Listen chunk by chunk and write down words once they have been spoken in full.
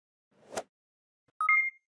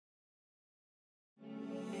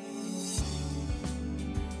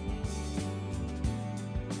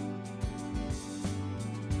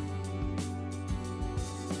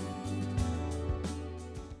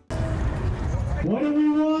What do we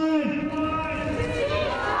want?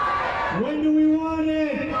 When do we want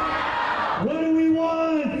it? What do we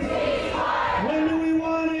want? When do we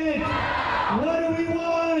want it? What do we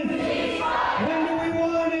want? When do we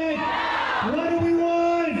want it? What do we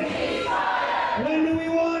want? When do we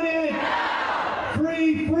want it?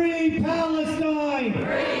 Free, free Palestine!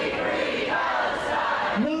 Free, free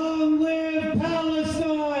Palestine! Long live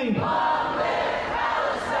Palestine! Long live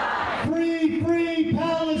Palestine! Free, free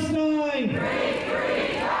Palestine! Free,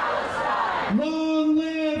 free Palestine! Long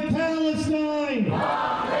live Palestine!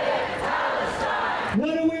 Long live Palestine!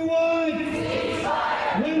 What do we want?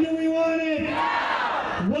 Ceasefire! When do we want it?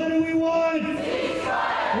 Now! What do we want?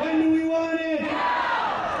 Ceasefire! When do we want it?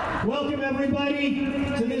 Now! Welcome everybody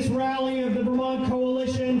to this rally of the Vermont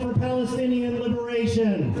Coalition for Palestinian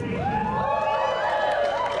Liberation.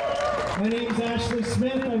 My name's Ashley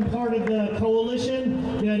Smith. I'm part of the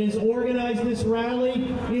coalition that has organized this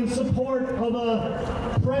rally in support of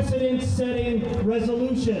a precedent-setting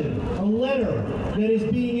resolution, a letter that is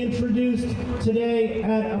being introduced today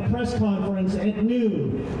at a press conference at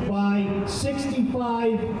noon by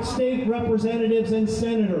 65 state representatives and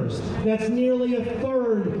senators. That's nearly a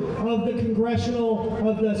third of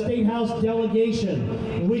the State House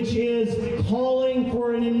delegation, which is calling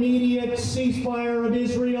for an immediate ceasefire of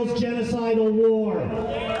Israel's genocidal war.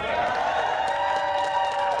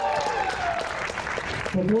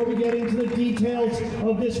 Before we get into the details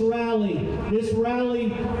of this rally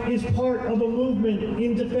is part of a movement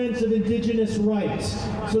in defense of indigenous rights.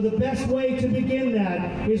 So the best way to begin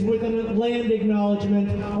that is with a land acknowledgement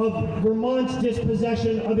of Vermont's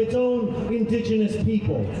dispossession of its own indigenous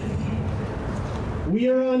people. We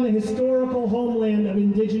are on the historical homeland of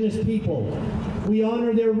indigenous people. We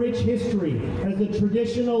honor their rich history as the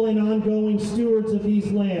traditional and ongoing stewards of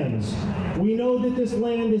these lands. We know that this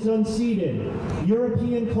land is unceded.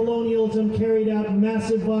 European colonialism carried out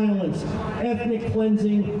massive violence, ethnic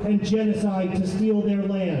cleansing, and genocide to steal their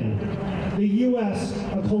land. The U.S.,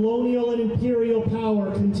 a colonial and imperial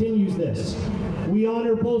power, continues this. We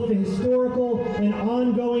honor both the historical and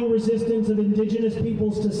ongoing resistance of indigenous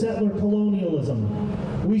peoples to settler colonialism.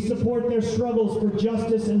 We support their struggles for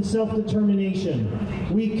justice and self-determination.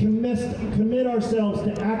 We commit ourselves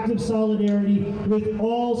to active solidarity with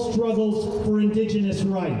all struggles for indigenous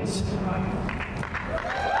rights.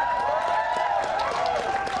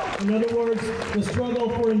 In other words, the struggle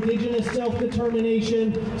for indigenous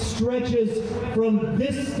self-determination stretches from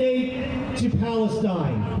this state to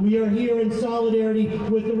Palestine. We are here in solidarity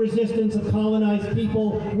with the resistance of colonized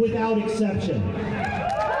people without exception.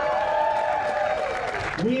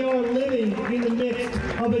 We are living in the midst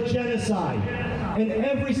of a genocide, and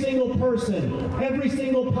every single person, every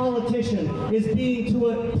single politician is being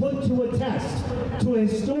put to a test, to a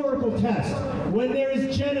historical test. When there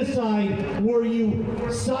is genocide, were you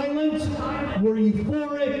silent, were you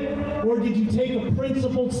for it, or did you take a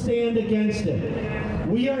principled stand against it?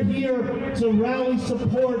 We are here to rally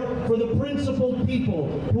support for the principled people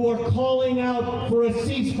who are calling out for a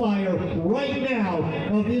ceasefire right now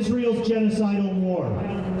of Israel's genocidal war.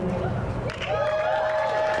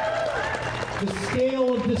 The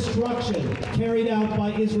scale of destruction carried out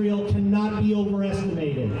by Israel cannot be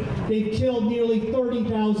overestimated. They've killed nearly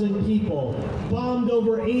 30,000 people, bombed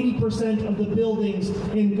over 80% of the buildings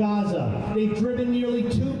in Gaza. They've driven nearly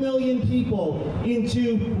 2 million people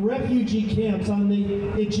into refugee camps on the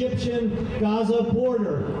Egyptian-Gaza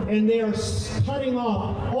border, and they are cutting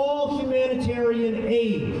off all humanitarian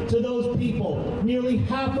aid to those people. Nearly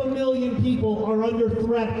 500,000 people are under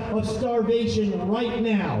threat of starvation right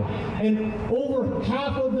now, and over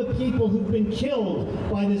half of the people who've been killed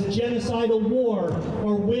by this genocidal war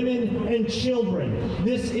are women and children.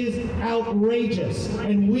 This is outrageous,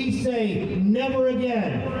 and we say never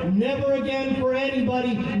again for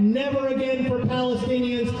anybody, never again for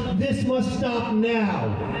Palestinians. This must stop now.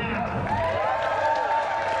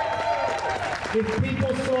 If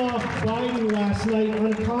people saw Biden last night on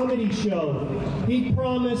a comedy show, he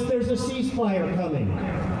promised there's a ceasefire coming.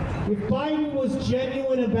 If Biden was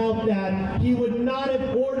genuine about that, he would not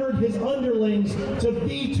have ordered his underlings to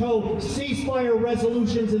veto ceasefire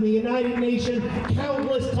resolutions in the United Nations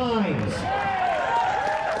countless times.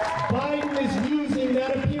 Biden is using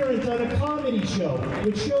that appearance on a comedy show.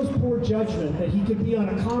 It shows poor judgment that he could be on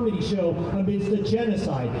a comedy show amidst a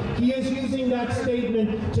genocide. He is using that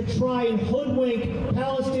statement to try and hoodwink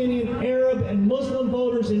Palestinian, Arab, and Muslim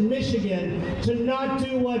voters in Michigan to not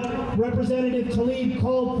do what Representative Tlaib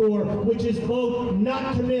called for, which is vote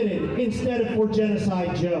not committed instead of for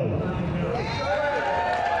Genocide Joe.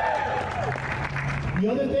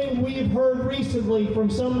 The other thing we have heard recently from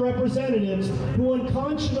some representatives who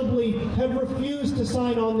unconscionably have refused to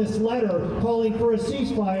sign on this letter calling for a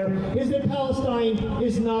ceasefire is that Palestine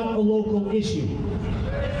is not a local issue.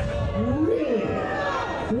 Really?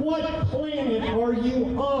 What planet are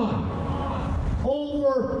you on?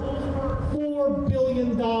 Over $4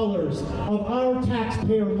 billion of our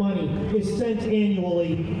taxpayer money is sent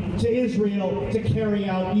annually to Israel to carry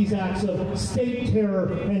out these acts of state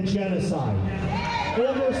terror and genocide.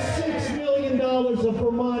 Over $6 million of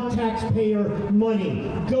Vermont taxpayer money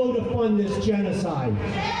go to fund this genocide.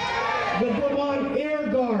 The Vermont Air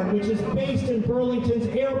Guard, which is based in Burlington's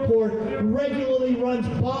airport, regularly runs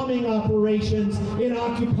bombing operations in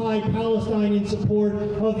occupied Palestine in support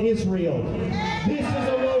of Israel. This is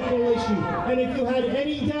a local issue, and if you had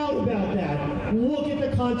any doubt about that, look at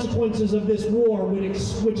the consequences of this war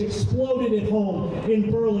which exploded at home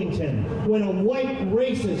in Burlington when a white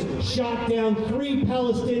racist shot down 3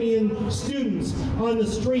 Palestinian students on the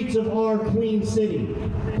streets of our Queen City.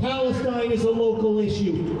 Palestine is a local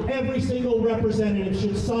issue. Every single representative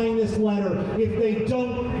should sign this letter. If they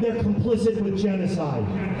don't, they're complicit with genocide.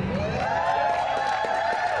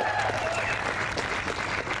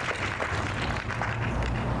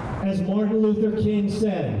 As Martin Luther King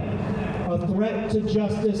said, a threat to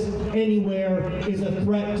justice anywhere is a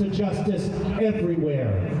threat to justice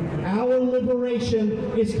everywhere. Our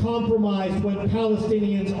liberation is compromised when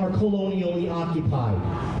Palestinians are colonially occupied.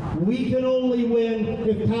 We can only win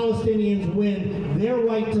if Palestinians win their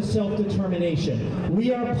right to self-determination.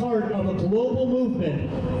 We are part of a global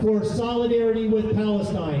movement for solidarity with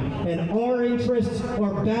Palestine, and our interests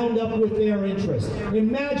are bound up with their interests.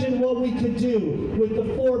 Imagine what we could do with the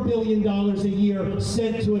 $4 billion a year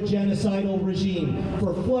sent to a genocidal regime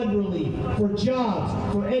for flood relief, for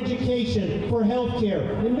jobs, for education, for health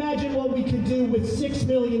care. Imagine what we could do with $6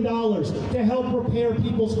 million to help repair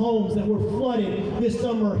people's homes that were flooded this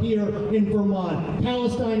summer here in Vermont.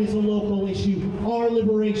 Palestine is a local issue. Our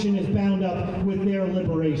liberation is bound up with their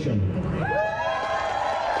liberation.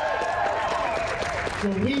 So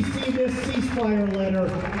we see this ceasefire letter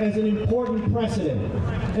as an important precedent,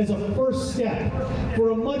 as a first step for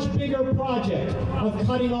a much bigger project of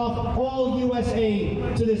cutting off all U.S.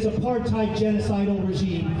 aid to this apartheid genocidal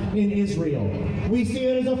regime in Israel. We see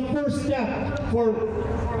it as a first step for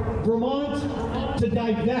Vermont to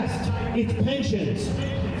divest its pensions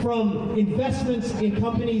from investments in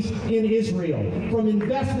companies in Israel, from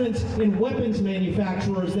investments in weapons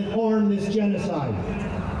manufacturers that arm this genocide.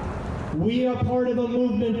 We are part of a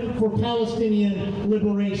movement for Palestinian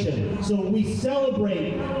liberation. So we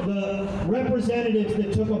celebrate the representatives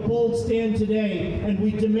that took a bold stand today, and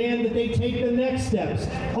we demand that they take the next steps,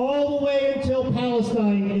 all the way until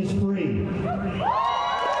Palestine is free.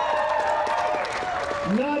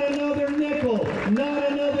 Not another nickel,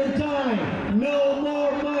 not another dime, no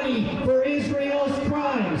more money for Israel's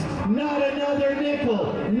crimes. Not another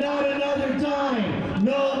nickel, not another dime,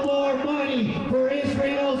 no more money for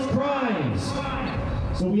Israel's crimes.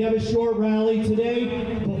 So we have a short rally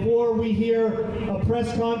today before we hear a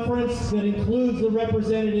press conference that includes the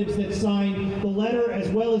representatives that signed the letter as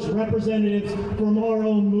well as representatives from our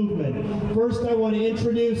own movement. First, I want to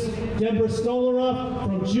introduce Deborah Stolaroff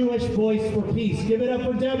from Jewish Voice for Peace. Give it up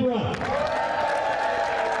for Deborah.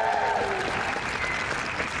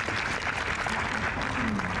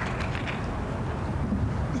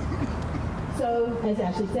 So, as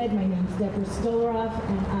Ashley said, my name is Deborah Stolaroff,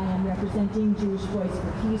 and I am representing Jewish Voice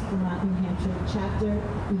for Peace, Vermont, New Hampshire chapter.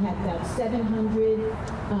 We have about 700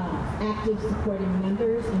 active supporting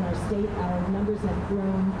members in our state. Our numbers have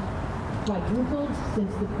grown quadrupled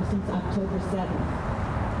since October 7th.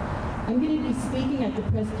 I'm going to be speaking at the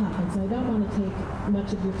press conference, so I don't want to take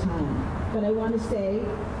much of your time. But I want to say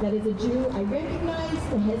that as a Jew, I recognize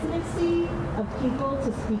the hesitancy of people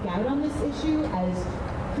to speak out on this issue, as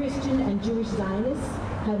Christian and Jewish Zionists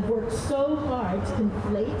have worked so hard to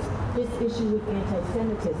conflate this issue with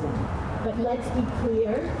anti-Semitism. But let's be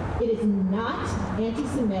clear, it is not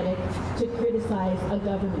anti-Semitic to criticize a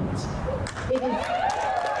government. It is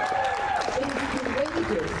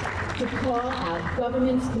courageous to call out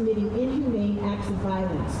governments committing inhumane acts of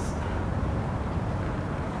violence.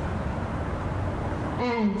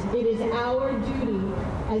 And it is our duty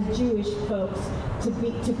as Jewish folks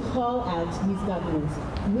to call out these governments.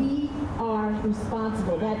 We are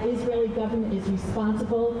responsible. That Israeli government is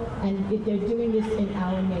responsible, and if they're doing this in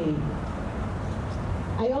our name.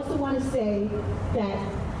 I also want to say that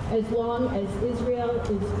as long as Israel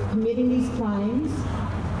is committing these crimes,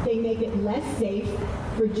 they make it less safe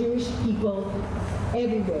for Jewish people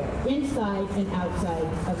everywhere, inside and outside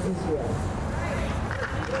of Israel.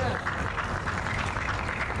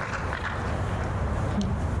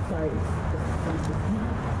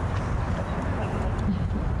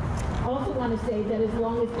 want to say that as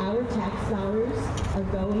long as our tax dollars are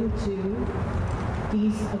going to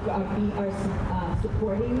are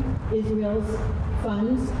supporting Israel's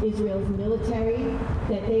funds, Israel's military,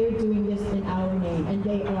 that they are doing this in our name, and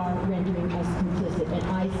they are rendering us complicit. And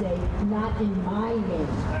I say, not in my name.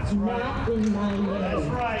 That's right. Not in my name. That's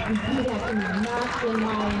right. Repeat after me, not in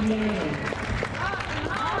my name.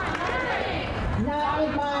 Not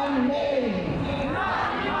in my name.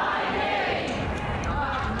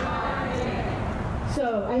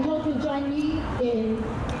 So I hope you'll join me in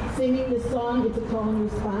singing this song. It's a call and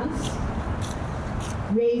response.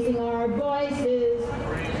 Raising our voices.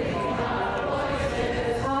 Raising our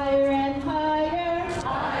voices. Higher and higher.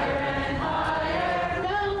 Higher and higher.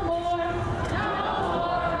 No more. No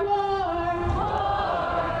more. War.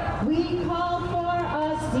 War. We call for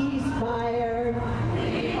a ceasefire.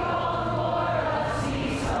 We call for a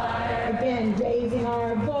ceasefire. Again, raising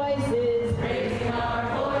our voices. Raising our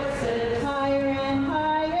voices. Higher and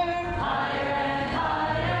higher. Higher and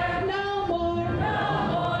higher. No more. No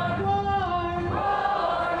more. War.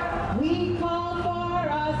 We call for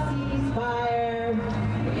a ceasefire.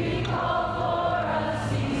 We call for a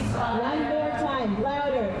ceasefire. One more time,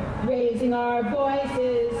 louder. Raising our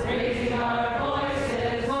voices. Raising our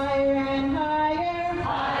voices. Higher and higher.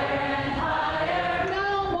 Higher and higher. No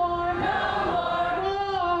more. No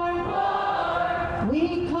more. War. We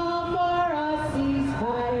call for a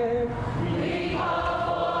ceasefire. We call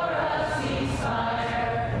for a ceasefire.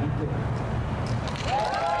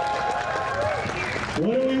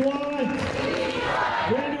 What do we want?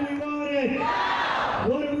 When do we want it? Now.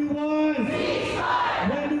 What do we want? Ceasefire.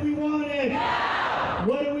 When do we want it? Now.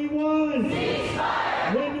 What do we want?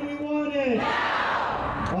 Ceasefire. When do we want it?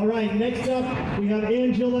 Now. All right, next up, we have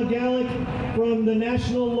Angela Gallick from the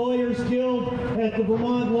National Lawyers Guild at the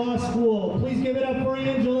Vermont Law School. Please give it up for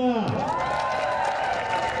Angela.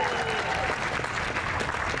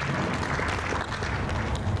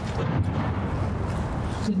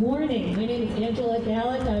 Good morning. My name is Angela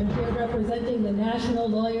Gallick. I'm here representing the National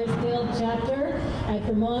Lawyers Guild chapter at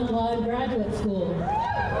Vermont Law and Graduate School.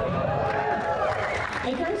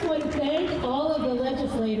 I first want to thank all of the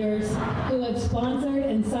legislators who have sponsored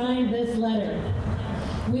and signed this letter.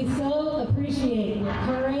 We so appreciate your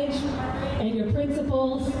courage and your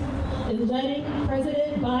principles in letting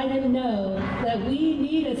President Biden know that we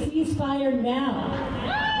need a ceasefire now.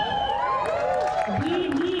 We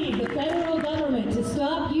need the federal government to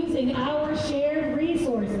stop using our shared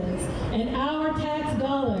resources and our tax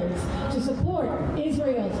dollars to support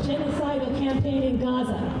Israel's genocidal campaign in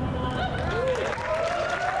Gaza.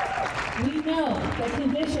 We know that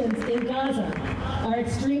conditions in Gaza are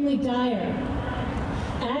extremely dire.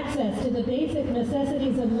 Access to the basic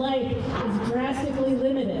necessities of life is drastically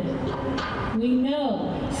limited. We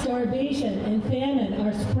know starvation and famine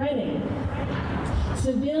are spreading.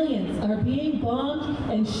 Civilians are being bombed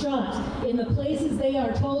and shot in the places they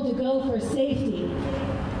are told to go for safety.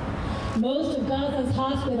 Most of Gaza's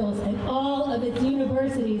hospitals and all of its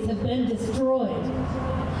universities have been destroyed.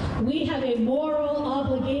 We have a moral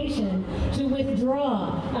obligation to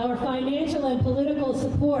withdraw our financial and political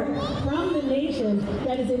support from the nation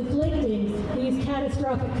that is inflicting these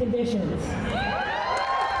catastrophic conditions.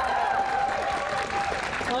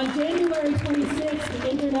 On January 26th, the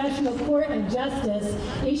International Court of Justice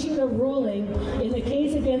issued a ruling in the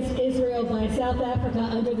case against Israel by South Africa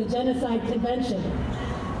under the Genocide Convention.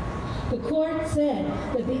 The court said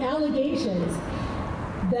that the allegations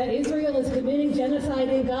that Israel is committing genocide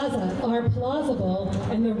in Gaza are plausible,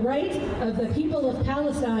 and the right of the people of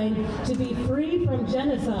Palestine to be free from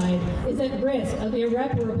genocide is at risk of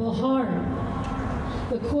irreparable harm.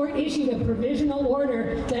 The court issued a provisional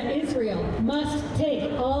order that Israel must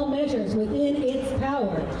take all measures within its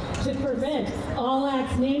power to prevent all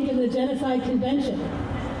acts named in the Genocide Convention.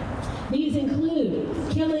 These include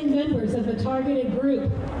killing members of the targeted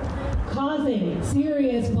group, causing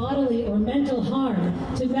serious bodily or mental harm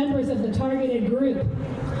to members of the targeted group,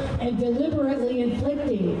 and deliberately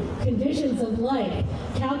inflicting conditions of life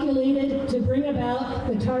calculated to bring about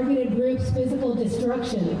the targeted group's physical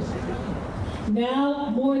destruction. Now,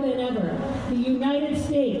 more than ever, the United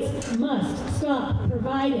States must stop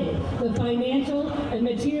providing the financial and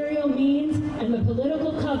material means and the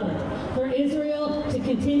political cover for Israel to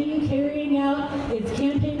continue carrying out its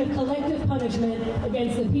campaign of collective punishment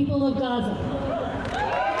against the people of Gaza.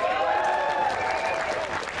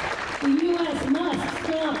 The U.S. must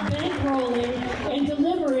stop bankrolling and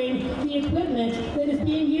delivering the equipment that is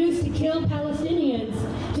being used to kill Palestinians,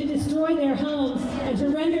 to destroy their homes, and to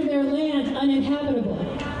render their land uninhabitable.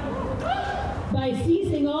 By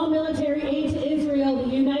ceasing all military aid to Israel, the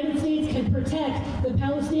United States can protect protect the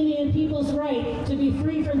Palestinian people's right to be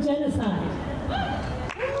free from genocide.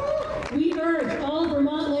 We urge all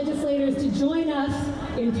Vermont legislators to join us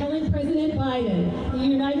in telling President Biden the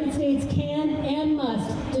United States can and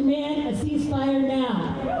must demand a ceasefire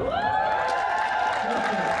now.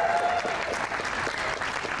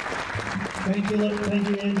 Thank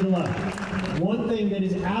you, Angela. One thing that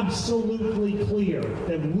is absolutely clear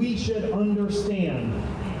that we should understand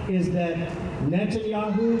is that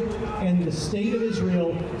Netanyahu and the state of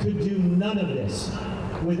Israel could do none of this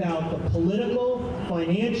without the political,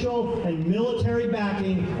 financial, and military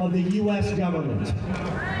backing of the U.S. government.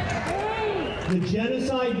 The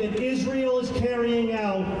genocide that Israel is carrying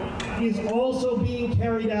out is also being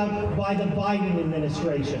carried out by the Biden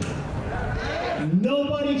administration.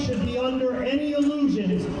 Nobody should be under any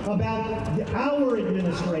illusions about our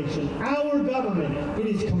administration, our government. It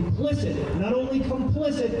is complicit. Not only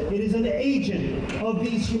complicit, it is an agent of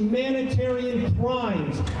these humanitarian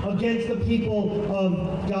crimes against the people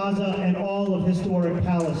of Gaza and all of historic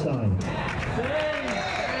Palestine.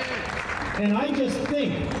 And I just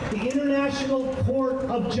think the International Court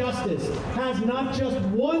of Justice has not just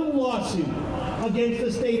one lawsuit against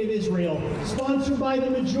the state of Israel, sponsored by the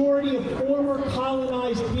majority of former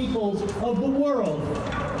colonized peoples of the world,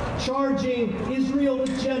 charging Israel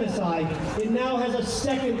with genocide. It now has a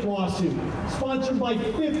second lawsuit, sponsored by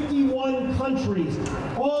 51 countries,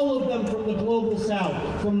 all of them from the global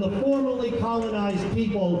south, from the formerly colonized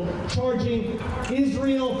people, charging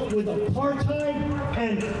Israel with apartheid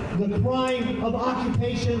and the crime of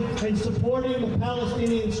occupation and supporting the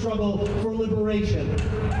Palestinian struggle for liberation.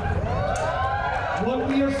 What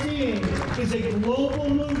we are seeing is a global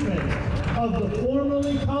movement of the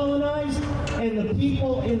formerly colonized and the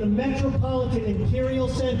people in the metropolitan imperial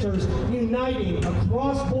centers uniting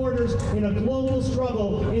across borders in a global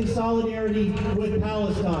struggle in solidarity with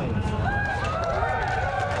Palestine.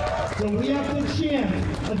 So we have to chant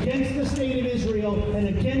against the state of Israel and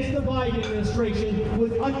against the Biden administration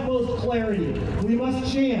with utmost clarity. We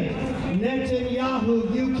must chant,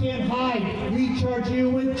 Netanyahu, you can't hide. We charge you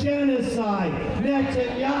with genocide.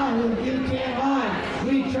 Netanyahu, you can't hide.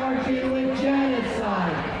 We charge you with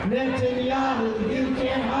genocide. Netanyahu, you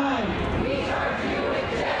can't hide. We charge you with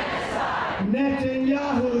genocide.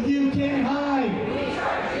 Netanyahu, you can't hide. We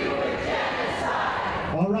charge you with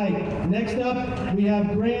genocide. All right, next up we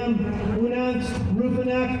have Graham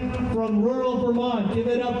Rufanek from rural Vermont. Give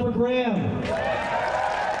it up for Graham.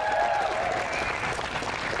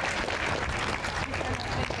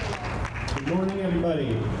 Good morning,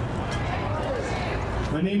 everybody.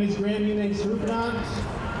 My name is Graham Rufanek.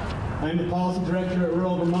 I'm the policy director at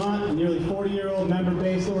Rural Vermont, a nearly 40-year-old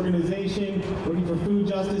member-based organization working for food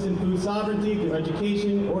justice and food sovereignty through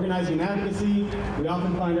education, organizing, and advocacy. We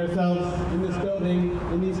often find ourselves in this building,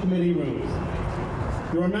 in these committee rooms.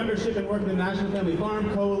 Through our membership and work with the National Family Farm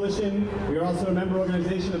Coalition, we are also a member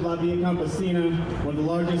organization of La Via Campesina, one of the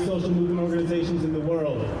largest social movement organizations in the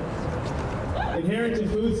world. Inherent in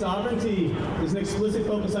food sovereignty is an explicit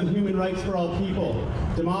focus on human rights for all people,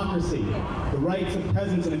 democracy, the rights of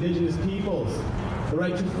peasants and indigenous peoples, the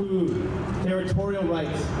right to food, territorial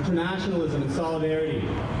rights, internationalism, and solidarity.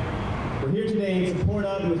 We're here today in support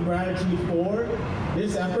of and with gratitude for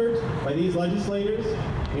this effort by these legislators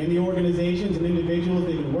and the organizations and individuals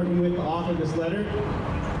they've been working with to author this letter,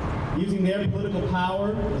 using their political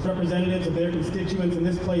power as representatives of their constituents in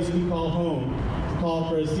this place we call home, call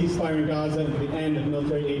for a ceasefire in Gaza and the end of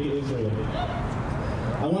military aid to Israel.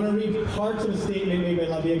 I want to read parts of a statement made by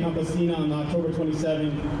La Via Campesina on October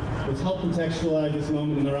 27, which help contextualize this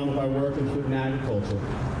moment in the realm of our work in food and agriculture.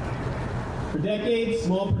 For decades,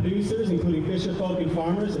 small producers, including fisherfolk and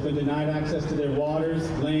farmers, have been denied access to their waters,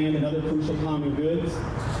 land, and other crucial common goods.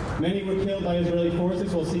 Many were killed by Israeli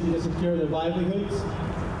forces while seeking to secure their livelihoods.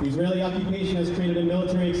 The Israeli occupation has created a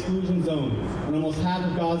military exclusion zone on almost half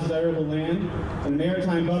of Gaza's arable land, and a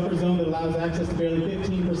maritime buffer zone that allows access to barely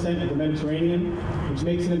 15% of the Mediterranean, which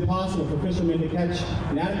makes it impossible for fishermen to catch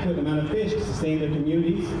an adequate amount of fish to sustain their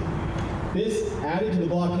communities. This, added to the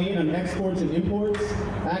blockade on exports and imports,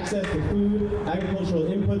 access to food, agricultural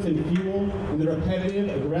inputs and fuel, and the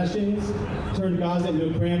repetitive aggressions, turned Gaza into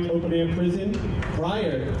a cramped open-air prison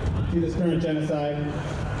prior to this current genocide,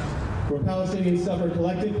 where Palestinians suffer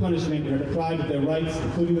collective punishment and are deprived of their rights,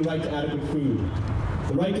 including the right to adequate food.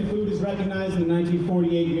 The right to food is recognized in the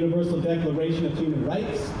 1948 Universal Declaration of Human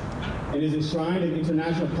Rights and is enshrined in the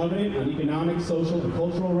International Covenant on Economic, Social, and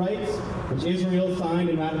Cultural Rights, which Israel signed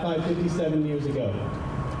and ratified 57 years ago.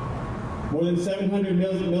 More than 700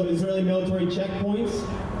 Israeli military checkpoints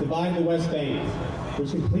divide the West Bank,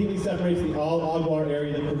 which completely separates the Al-Adwar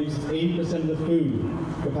area that produces 80% of the food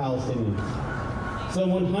the Palestinians.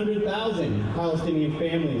 Some 100,000 Palestinian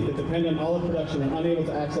families that depend on olive production are unable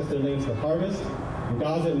to access their lands for harvest, in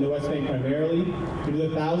Gaza and the West Bank primarily, due to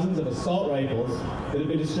the thousands of assault rifles that have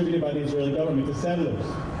been distributed by the Israeli government to settlers.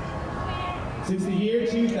 Since the year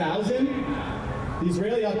 2000, the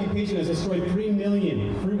Israeli occupation has destroyed 3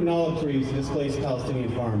 million fruit and olive trees to displace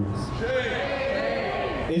Palestinian farmers.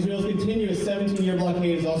 Israel's continuous 17-year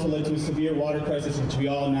blockade has also led to a severe water crisis, which we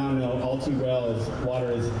all now know all too well, as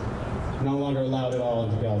water is no longer allowed at all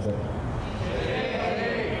into Gaza.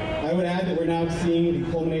 I would add that we're now seeing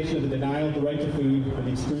the culmination of the denial of the right to food and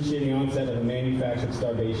the excruciating onset of a manufactured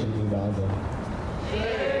starvation in Gaza.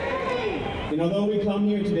 And although we come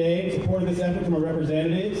here today in support of this effort from our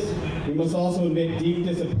representatives, we must also admit deep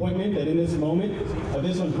disappointment that in this moment of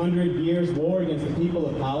this 100 years war against the people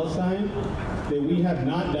of Palestine, that we have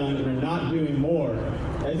not done and are not doing more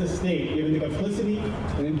as a state, given the complicity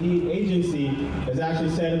and indeed agency, as actually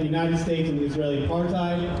said, of the United States and the Israeli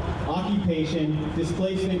apartheid, occupation,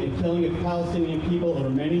 displacement, and killing of Palestinian people over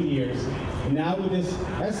many years. And now with this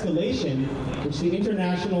escalation, which the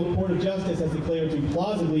International Court of Justice has declared to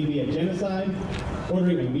plausibly be a genocide,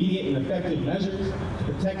 ordering immediate and effective measures to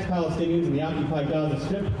protect Palestinians in the occupied Gaza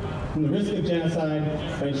Strip from the risk of genocide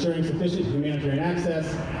by ensuring sufficient humanitarian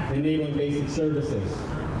access and enabling basic services.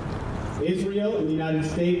 Israel and the United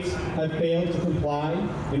States have failed to comply,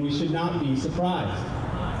 and we should not be surprised.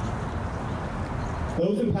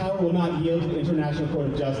 Those in power will not yield to the International Court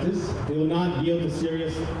of Justice. They will not yield to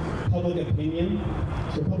serious public opinion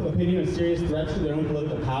of serious threats to their own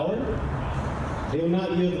political power. They will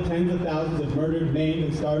not yield to tens of thousands of murdered, maimed,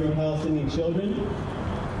 and starving Palestinian children.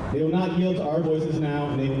 They will not yield to our voices now,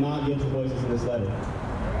 and they will not yield to the voices in this letter.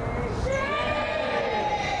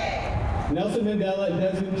 Nelson Mandela and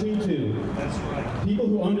Desmond Tutu, people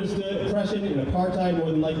who understood oppression and apartheid more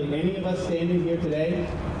than likely any of us standing here today,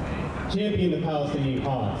 championed the Palestinian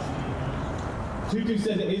cause. Tutu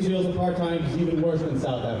said that Israel's apartheid is even worse than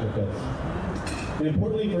South Africa's. And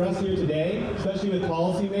importantly for us here today, especially with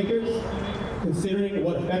policymakers, considering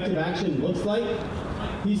what effective action looks like,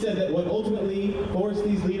 he said that what ultimately forced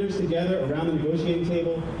these leaders together around the negotiating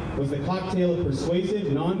table was the cocktail of persuasive,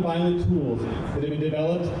 nonviolent tools that have been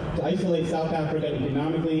developed to isolate South Africa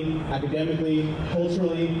economically, academically,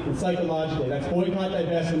 culturally, and psychologically. That's boycott,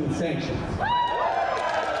 divestment, and sanctions.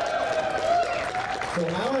 So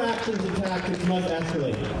our actions and tactics must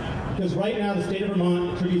escalate, because right now the state of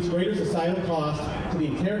Vermont attributes greater societal cost to the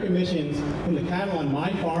enteric emissions from the cattle on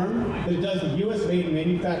my farm than it does the U.S.-made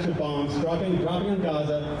manufactured bombs dropping on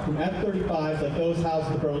Gaza from F-35s like those housed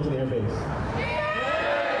at the Burlington Air Base.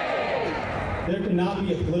 There cannot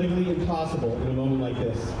be a politically impossible in a moment like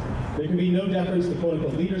this. There can be no deference to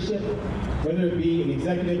quote-unquote leadership, whether it be in the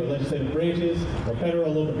executive or legislative branches, or federal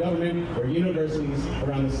or local government, or universities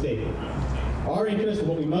around the state. Our interest,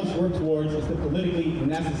 what we must work towards, is the politically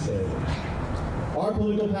necessary. Our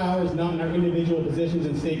political power is not in our individual positions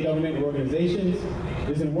in state government or organizations.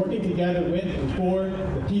 It is in working together with and for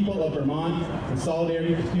the people of Vermont in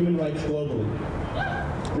solidarity with human rights globally.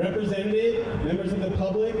 Representative, members of the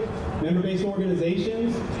public, member-based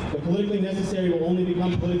organizations, the politically necessary will only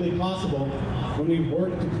become politically possible when we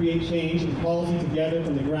work to create change and policy together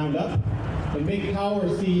from the ground up and make power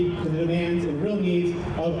cede to the demands and real needs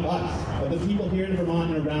of us, of the people here in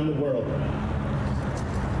Vermont and around the world.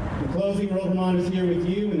 In closing, Rural Vermont is here with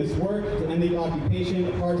you in this work to end the occupation,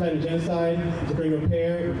 apartheid, and genocide, and to bring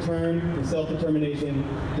repair, return, and self-determination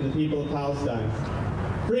to the people of Palestine.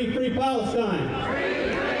 Free, free Palestine! Free,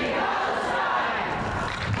 free Palestine!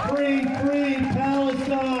 Free, free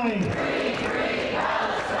Palestine! Free, free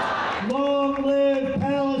Palestine! Long live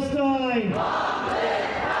Palestine! Long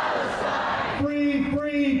live Palestine! Free,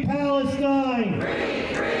 free Palestine!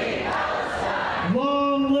 Free, free Palestine!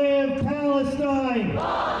 Long live Palestine!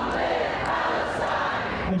 Long live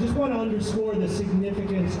Palestine! I just want to underscore the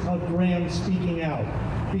significance of Graham speaking out,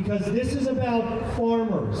 because this is about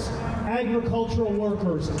farmers, agricultural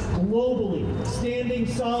workers globally standing in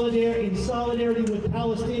solidarity with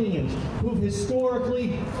Palestinians who've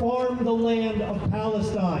historically farmed the land of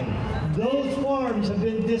Palestine. Those farms have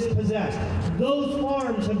been dispossessed. Those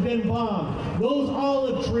farms have been bombed. Those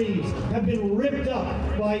olive trees have been ripped up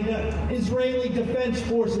by the Israeli Defense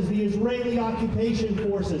Forces, the Israeli occupation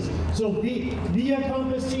forces. So Via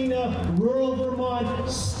Campesina, rural Vermont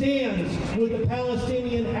stands with the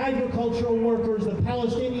Palestinian agricultural workers, the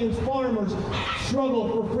Palestinian farmers struggle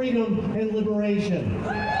for freedom and liberation.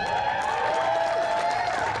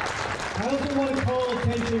 I also want to call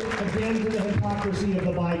attention again to the hypocrisy of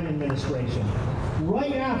the Biden administration.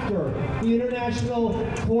 Right after the International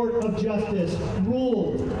Court of Justice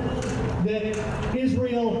ruled that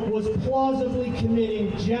Israel was plausibly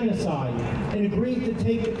committing genocide and agreed to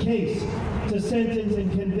take the case to sentence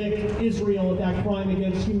and convict Israel of that crime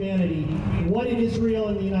against humanity, what did Israel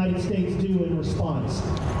and the United States do in response?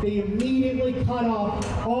 They immediately cut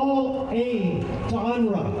off all aid to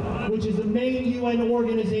UNRWA, which is the main UN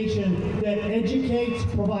organization that educates,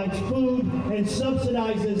 provides food, and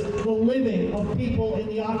subsidizes the living of people in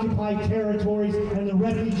the occupied territories and the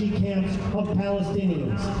refugee camps of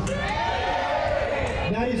Palestinians.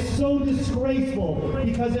 That is so disgraceful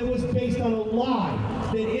because it was based on a lie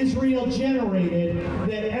that Israel generated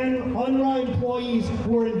that UNRWA employees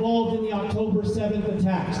were involved in the October 7th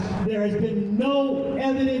attacks. There has been no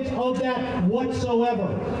evidence of that whatsoever.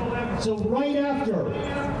 So right after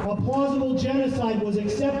a plausible genocide was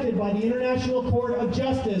accepted by the International Court of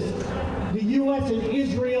Justice, the U.S. and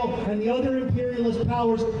Israel and the other imperialist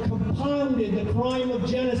powers compounded the crime of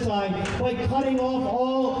genocide by cutting off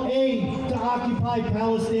all aid to occupied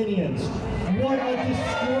Palestinians. What a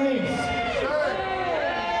disgrace!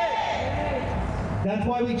 That's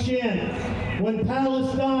why we chant, when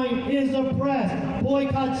Palestine is oppressed,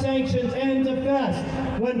 boycott, sanctions, and divest.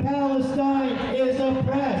 When Palestine is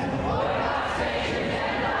oppressed, Boycott, sanctions,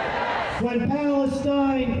 and divest. when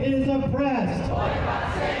Palestine is oppressed,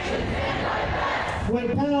 Boycott, sanctions, and divest.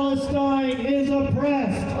 when Palestine is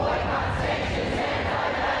oppressed, Boycott, sanctions, and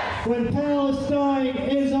divest. when Palestine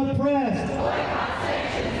is oppressed. Boycott,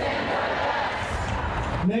 sanctions, and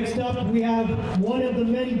divest. Next up, we have one of the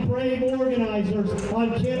many brave organizers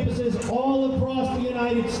on campuses all across the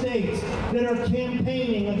United States that are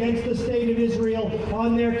campaigning against the state of Israel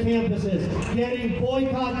on their campuses, getting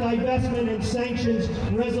boycott, divestment, and sanctions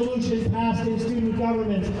resolution passed in student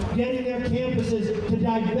governments, getting their campuses to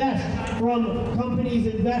divest from companies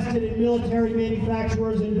invested in military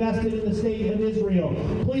manufacturers invested in the state of Israel.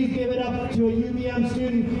 Please give it up to a UVM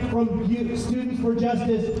student from Students for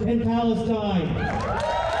Justice in Palestine.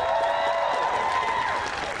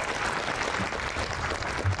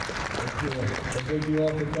 Thank you all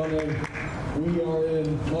for coming. We are in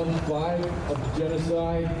month 5 of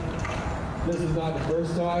genocide. This is not the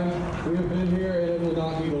first time we have been here, and it will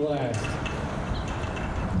not be the last.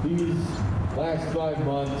 These last 5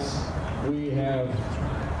 months, we have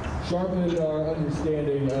sharpened our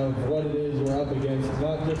understanding of what it is we're up against,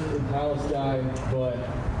 not just in Palestine, but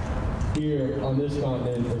here on this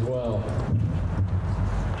continent as well.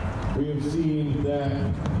 We have seen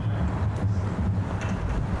that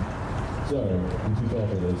Sorry, I'm too tall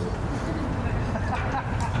for this.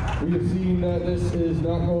 We have seen that this is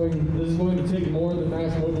going to take more than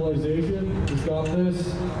mass mobilization to stop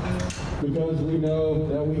this, because we know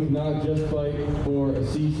that we cannot just fight for a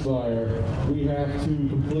ceasefire. We have to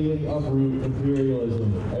completely uproot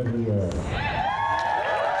imperialism everywhere.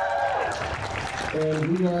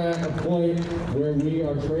 And we are at a point where we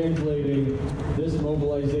are translating this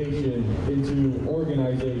mobilization into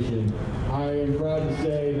organization. I am proud to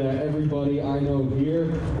say that everybody I know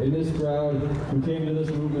here in this crowd who came to this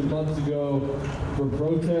movement months ago for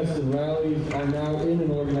protests and rallies are now in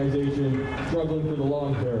an organization struggling for the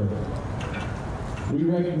long term. We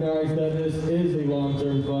recognize that this is a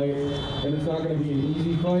long-term fight, and it's not going to be an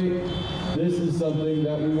easy fight. This is something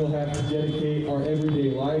that we will have to dedicate our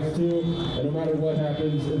everyday lives to, and no matter what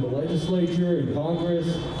happens in the legislature, in Congress,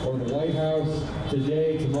 or in the White House,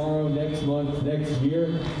 today, tomorrow, next month, next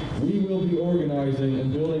year, we will be organizing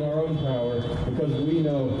and building our own power, because we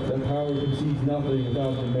know that power concedes nothing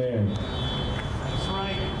without demand. That's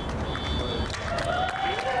right.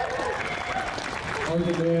 Our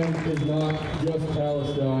demand is not just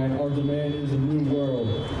Palestine, our demand is a new world.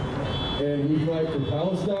 And we fight for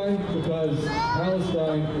Palestine because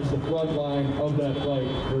Palestine is the front line of that fight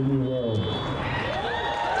for a new world.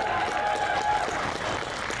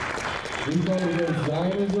 We fight against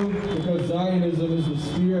Zionism because Zionism is the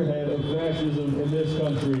spearhead of fascism in this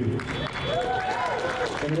country.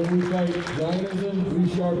 And when we fight Zionism, we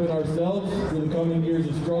sharpen ourselves for the coming years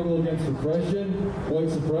of struggle against oppression,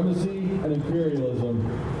 white supremacy, and imperialism.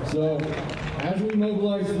 So, as we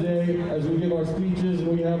mobilize today, as we give our speeches and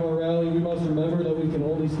we have our rally, we must remember that we can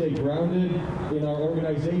only stay grounded in our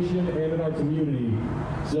organization and in our community.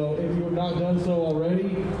 So if you have not done so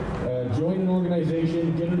already, join an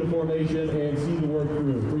organization, get into formation, and see the work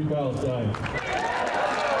through. Free Palestine.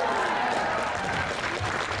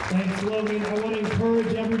 Thanks, Logan. I want to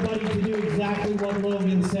encourage everybody to do exactly what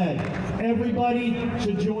Logan said. Everybody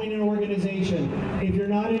should join an organization. If you're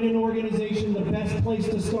not in an organization, the best place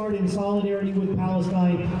to start in solidarity with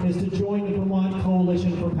Palestine is to join the Vermont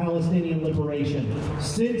Coalition for Palestinian Liberation.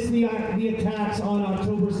 Since the attacks on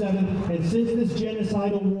October 7th and since this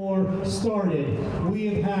genocidal war started, we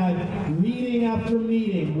have had meeting after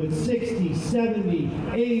meeting with 60, 70,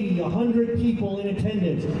 80, 100 people in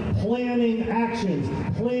attendance, planning actions,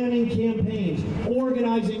 planning campaigns,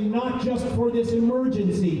 organizing not just for this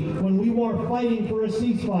emergency when we are fighting for a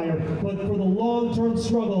ceasefire, but for the long-term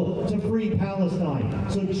struggle to free Palestine.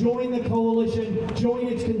 So join the coalition, join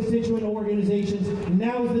its constituent organizations.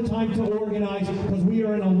 Now is the time to organize because we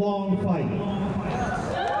are in a long fight.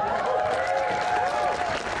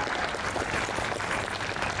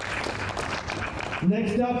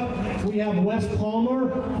 Next up, we have Wes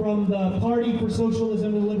Palmer from the Party for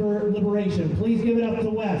Socialism and Liberation. Please give it up to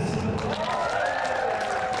Wes.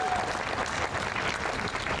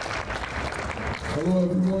 Hello,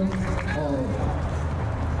 everyone.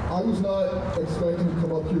 I was not expecting to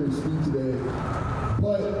come up here and speak today,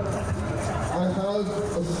 but I have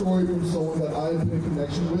a story from someone that I have been in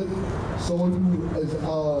connection with, someone who has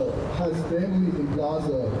family in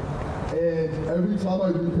Gaza, and every time I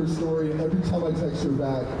read her story, and every time I text her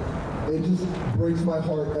back, it just breaks my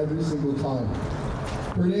heart every single time.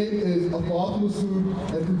 Her name is Afaf Masood,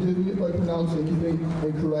 and forgive me if I pronounce anything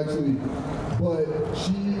incorrectly, but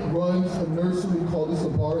she runs a nursery called the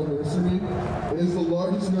Sabara Nursery. It is the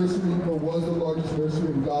largest nursery, or was the largest nursery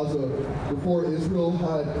in Gaza before Israel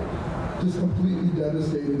had just completely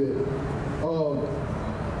devastated it.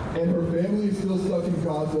 And her family is still stuck in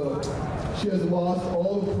Gaza. She has lost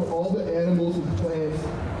all the animals and plants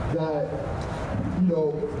that,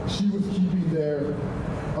 she was keeping there.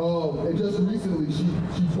 And just recently,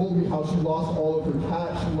 she told me how she lost all of her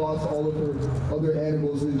cats, she lost all of her other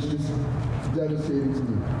animals, and it's just devastating to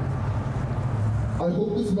me. I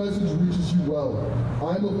hope this message reaches you well.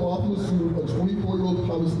 I am Afaf Masood, a 24-year-old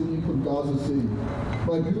Palestinian from Gaza City.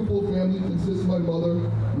 My beautiful family consists of my mother,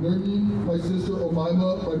 Nermeen, my sister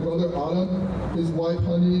Omaima, my brother Adam, his wife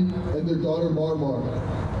Hanin, and their daughter Marmar.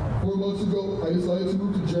 4 months ago, I decided to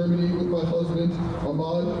move to Germany with my husband,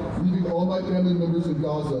 Ahmad, leaving all my family members in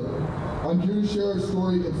Gaza. I'm here to share our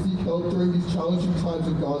story and seek help during these challenging times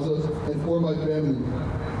in Gaza and for my family.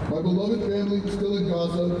 My beloved family, still in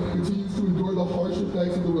Gaza, continues to endure the harsh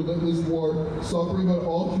effects of the relentless war, suffering on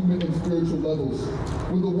all human and spiritual levels.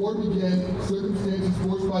 When the war began, circumstances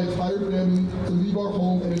forced my entire family to leave our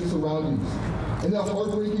home and its surroundings. In that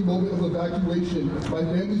heartbreaking moment of evacuation, my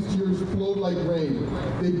family's tears flowed like rain.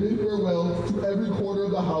 They bid farewell to every corner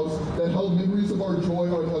of the house that held memories of our joy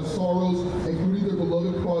and of sorrows, including their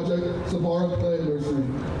beloved project, Sabara Plant Nursery.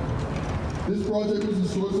 This project was a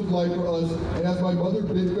source of life for us, and as my mother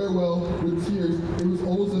bid farewell with tears, it was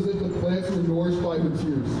almost as if the plants were nourished by her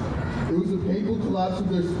tears. It was a painful collapse of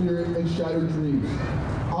their spirit and shattered dreams.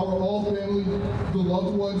 Our all family, the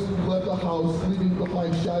loved ones left the house, leaving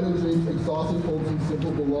behind shattered dreams, exhausted homes, and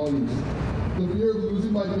simple belongings. The fear of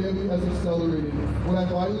losing my family has accelerated. When I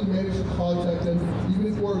finally managed to contact them,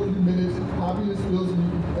 even if for a few minutes, happiness fills me,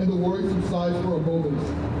 and the worry subsides for a moment.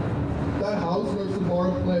 That house, our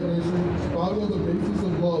Sabara Plant Nursery, founded on the basis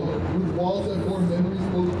of love, with walls that bore memories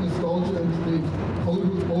full of nostalgia and dreams, colored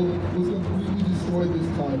with hope, was completely destroyed this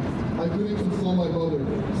time. I couldn't console my mother.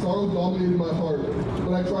 Sorrow dominated my heart,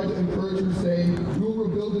 but I tried to encourage her, saying, "We will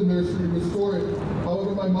rebuild the nursery, restore it."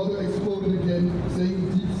 However, my mother exploded again, saying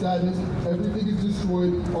with deep sadness, "Everything is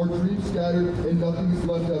destroyed, our dreams scattered, and nothing is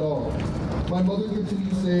left at all." My mother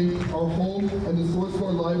continued saying, "Our home and the source of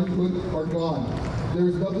our livelihood are gone. There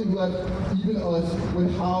is nothing left, even us, when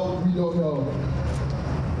how, we don't know."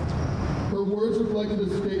 Her words reflected a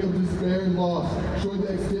state of despair and loss, showing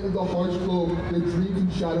the extent of the harsh blow their dreams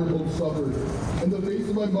and shattered hopes suffered. In the face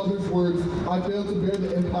of my mother's words, I failed to bear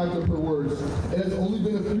the impact of her words. It has only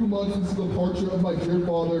been a few months since the departure of my dear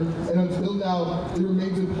father, and until now, it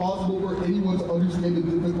remains impossible for anyone to understand the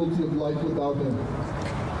difficulty of life without him.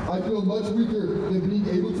 I feel much weaker than being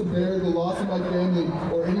able to bear the loss of my family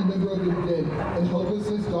or any member of it again, and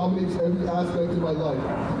helplessness dominates every aspect of my life.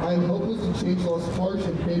 I am helpless to change this harsh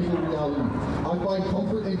and painful reality. I find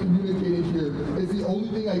comfort in communicating here. It's the only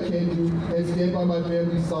thing I can do, and stand by my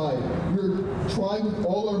family's side. We're trying with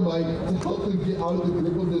all our might to help them get out of the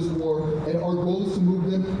grip of this war, and our goal is to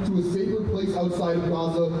move them to a safer place outside of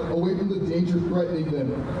Gaza, away from the danger threatening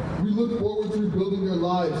them. We look forward to rebuilding their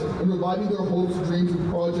lives and reviving their hopes, dreams, and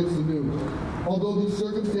projects anew. Although these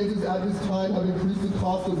circumstances at this time have increased the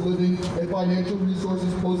cost of living and financial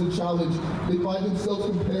resources pose a challenge, they find themselves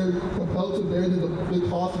compelled to bear the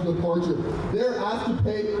cost of departure. They're asked to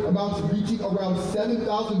pay amounts reaching around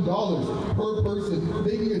 $7,000 per person,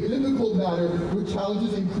 making a difficult matter with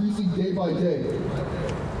challenges increasing day by day.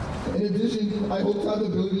 In addition, I hope to have the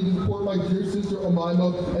ability to support my dear sister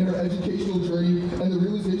Omaima and her educational journey and the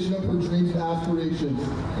realization of her dreams and aspirations.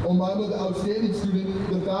 Omaima, the outstanding student,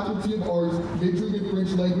 the Faculty of Arts, majoring in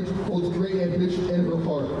French language, holds great ambition in her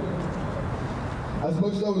heart. As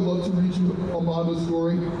much as I would love to read you Omaima's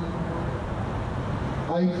story,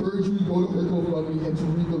 I encourage you to go to her GoFundMe and to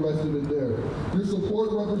read the rest of it there. Your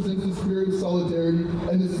support represents the spirit of solidarity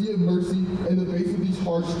and the sea of mercy in the face of these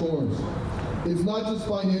harsh storms. It's not just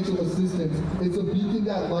financial assistance, it's a beacon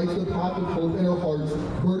that lights the path of hope in our hearts,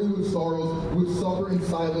 burdened with sorrows, with suffer in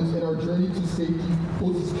silence, and our journey to safety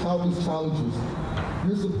poses countless challenges.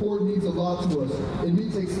 Your support means a lot to us. It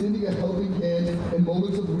means extending a helping hand in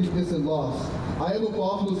moments of weakness and loss. I am a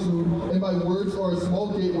Bafnosu, and my words are a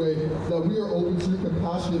small gateway that we are open to your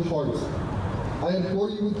compassionate hearts. I implore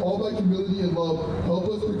you with all my humility and love, help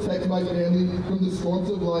us protect my family from the storms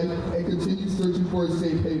of life and continue searching for a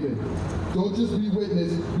safe haven. Don't just be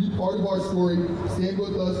witness, be part of our story. Stand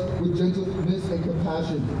with us with gentleness and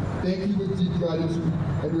compassion. Thank you with deep gratitude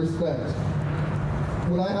and respect.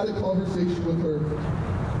 When I had a conversation with her,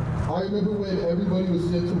 I remember when everybody was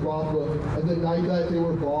sent to Rafah and the night that they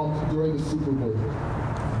were bombed during the Super Bowl.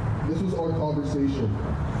 This was our conversation.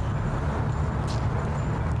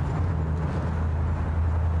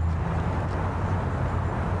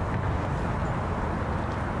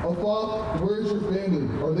 Afaf, where is your family?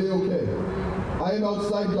 Are they okay? I am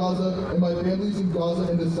outside Gaza, and my family's in Gaza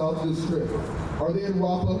in the South District. Are they in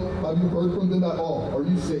Rafah? Have you heard from them at all? Are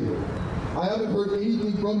you safe? I haven't heard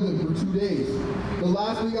anything from them for 2 days. The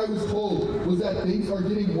last thing I was told was that things are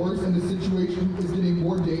getting worse and the situation is getting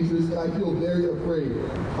more dangerous, and I feel very afraid.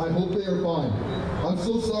 I hope they are fine. I'm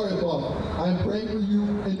so sorry, Bob. I am praying for you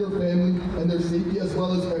and your family and their safety as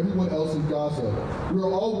well as everyone else in Gaza. We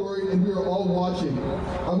are all worried and we are all watching.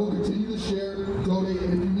 I will continue to share, donate,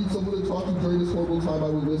 and if you need someone to talk to during this horrible time, I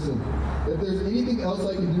will listen. If there's anything else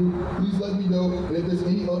I can do, please let me know. And if there's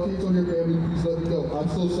any updates on your family, please let me know. I'm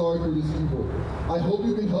so sorry for this evil. I hope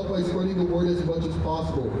you can help by spreading the word as much as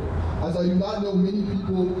possible. As I do not know many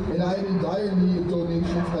people, and I am in dire need of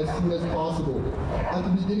donations as soon as possible. At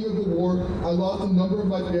the beginning of the war, I lost a number of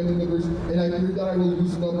my family members, and I fear that I will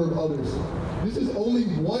lose a number of others. This is only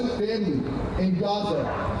one family in Gaza,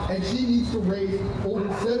 and she needs to raise over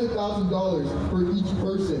 $7,000 for each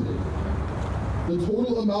person. The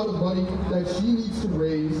total amount of money that she needs to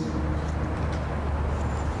raise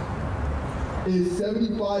is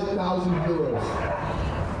 75,000 euros.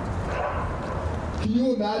 Can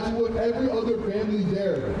you imagine what every other family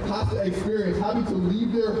there has to experience, having to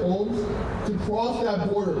leave their homes to cross that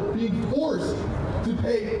border, being forced to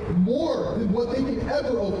pay more than what they can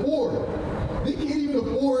ever afford? They can't even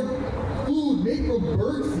afford food made from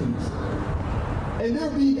bird seeds. And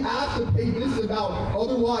they're being asked to pay this amount.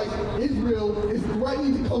 Otherwise, Israel is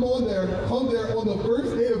threatening to come there on the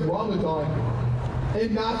first day of Ramadan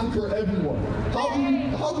and massacre everyone. How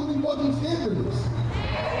can we fucking stand for this?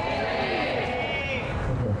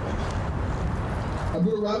 I'm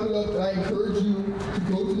going to wrap it up, and I encourage you to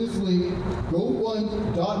go to this link,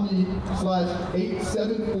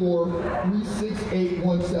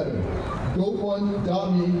 gofund.me/874-36817.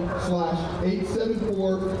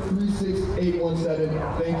 gofund.me/874-36817.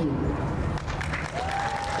 Thank you.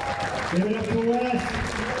 Give it up to West.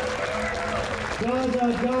 Gaza,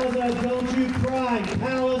 Gaza, don't you cry.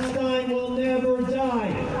 Palestine will never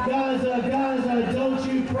die. Gaza, Gaza, don't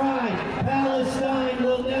you cry. Palestine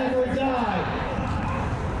will never die.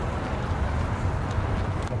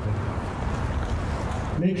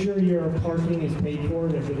 Make sure your parking is paid for.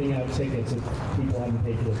 They're giving out tickets if people haven't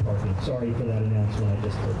paid for their parking. Sorry for that announcement I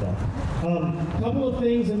just put that. Couple of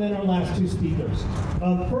things and then our last two speakers.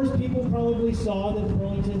 First, people probably saw that the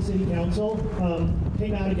Burlington City Council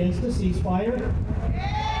came out against the ceasefire.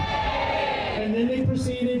 And then they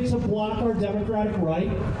proceeded to block our democratic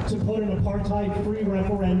right to put an apartheid-free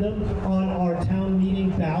referendum on our town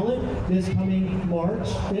meeting ballot this coming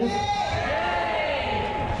March 5th.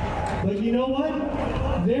 But you know what?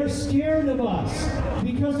 They're scared of us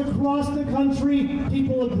because across the country,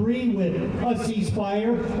 people agree with a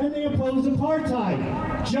ceasefire and they oppose apartheid.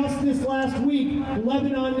 Just this last week,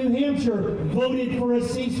 Lebanon, New Hampshire voted for a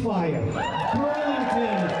ceasefire.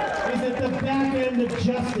 Burlington is at the back end of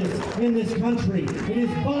justice in this country. It is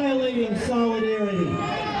violating solidarity.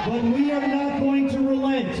 But we are not going to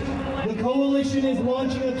relent. The coalition is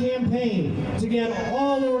launching a campaign to get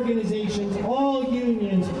all organizations, all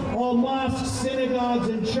unions, all mosques, synagogues,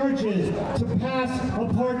 and churches to pass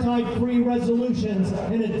apartheid-free resolutions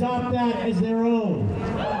and adopt that as their own.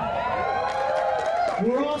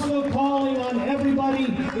 We're also calling on everybody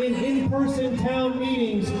in in-person town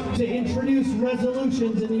meetings to introduce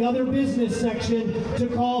resolutions in the other business section to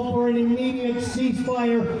call for an immediate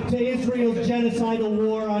ceasefire to Israel's genocidal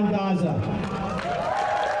war on Gaza.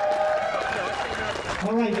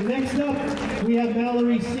 All right, next up, we have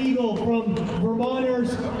Mallory Siegel from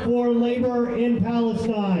Vermonters for Labor in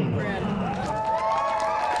Palestine.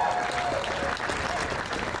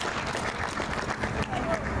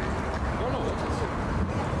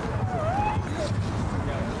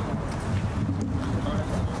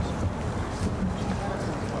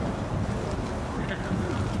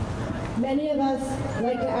 Many of us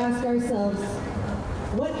like to ask ourselves,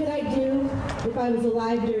 what could I do if I was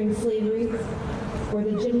alive during slavery, or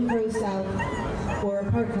the Jim Crow South, or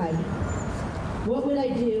apartheid? What would I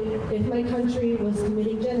do if my country was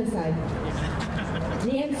committing genocide?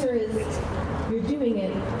 The answer is, you're doing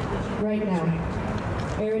it right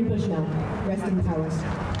now. Aaron Bushnell, rest in power.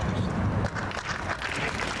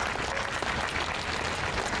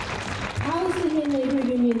 Palestinian labor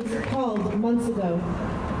unions called months ago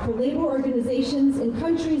for labor organizations in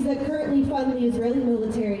countries that currently fund the Israeli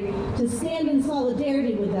military to stand in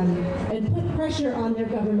solidarity with them and put pressure on their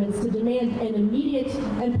governments to demand an immediate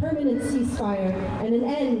and permanent ceasefire and an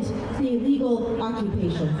end to the illegal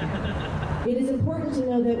occupation. It is important to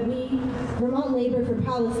know that we, Vermont Labor for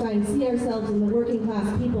Palestine, see ourselves in the working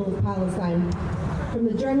class people of Palestine, from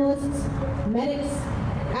the journalists, medics,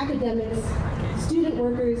 academics, student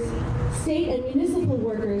workers, state and municipal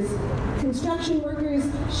workers, construction workers,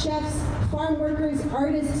 chefs, farm workers,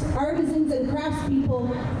 artists, artisans and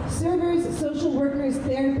craftspeople, servers, social workers,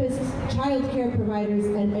 therapists, child care providers,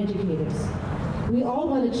 and educators. We all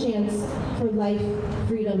want a chance for life,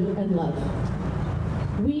 freedom, and love.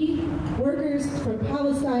 We, workers from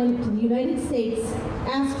Palestine to the United States,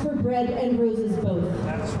 ask for bread and roses both.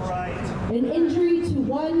 That's right. An injury to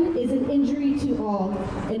one is an injury to all,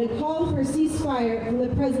 and a call for ceasefire from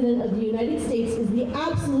the President of the United States is the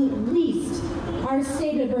absolute least our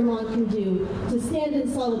state of Vermont can do to stand in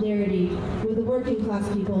solidarity with the working class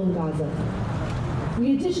people in Gaza.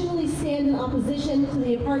 We additionally stand in opposition to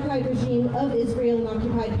the apartheid regime of Israel and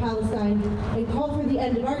occupied Palestine and call for the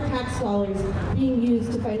end of our tax dollars being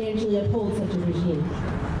used to financially uphold such a regime.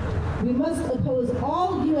 We must oppose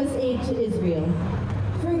all U.S. aid to Israel.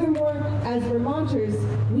 Furthermore, as Vermonters,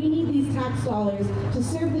 we need these tax dollars to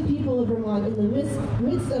serve the people of Vermont in the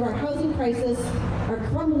midst of our housing crisis, our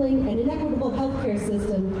crumbling and inequitable healthcare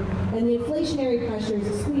system, and the inflationary pressures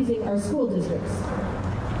squeezing our school districts.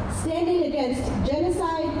 Standing against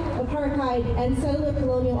genocide, apartheid, and settler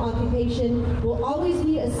colonial occupation will always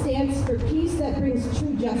be a stance for peace that brings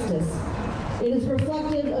true justice. It is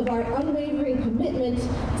reflective of our unwavering commitment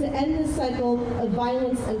to end this cycle of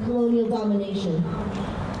violence and colonial domination.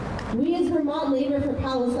 We as Vermont Labor for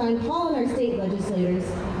Palestine call on our state legislators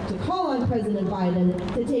to call on President Biden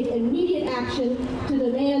to take immediate action to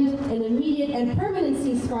demand an immediate and permanent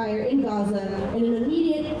ceasefire in Gaza and an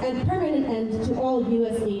immediate and permanent end to all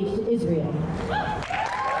U.S. aid to Israel.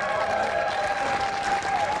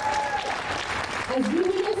 As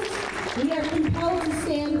unionists, we are compelled to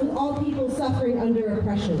stand with all people suffering under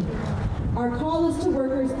oppression. Our call is to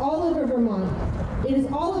workers all over Vermont. It is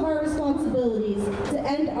all of our responsibilities to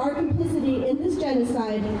end our complicity in this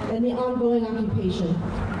genocide and the ongoing occupation.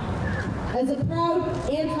 As a proud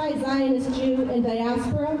anti-Zionist Jew in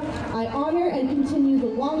diaspora, I honor and continue the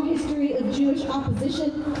long history of Jewish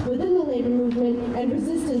opposition within the labor movement and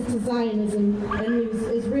resistance to Zionism and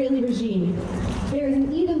the Israeli regime. There is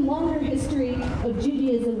an even longer history of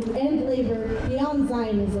Judaism and labor beyond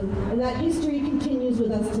Zionism, and that history continues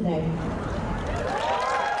with us today.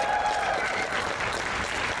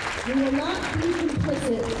 We will not be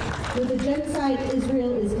complicit with the genocide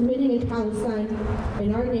Israel is committing in Palestine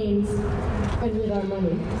in our names and with our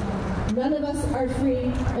money. None of us are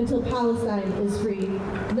free until Palestine is free.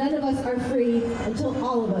 None of us are free until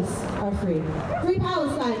all of us are free. Free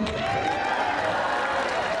Palestine!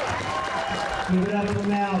 Give it up for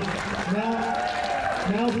Mal.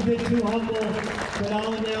 Mal's a bit too humble but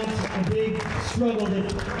I'll announce a big struggle that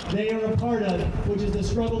they are a part of, which is the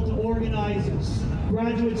struggle to organize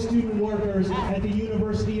graduate student workers at the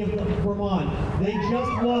University of Vermont. They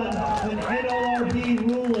just won an NLRB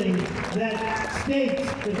ruling that states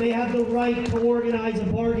that they have the right to organize a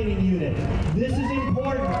bargaining unit. This is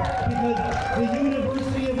important because the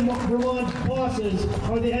University of Vermont's bosses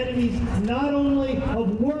are the enemies not only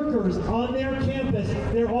of workers on their campus,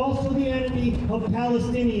 they're also the enemy of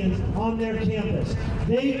Palestinians on their campus.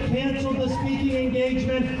 They canceled the speaking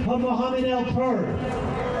engagement of Mohammed El-Kurd.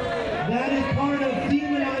 That is part of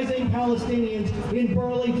demonizing Palestinians in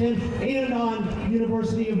Burlington and on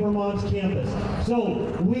University of Vermont's campus. So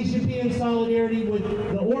we should be in solidarity with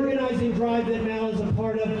the organizing drive that Mal is a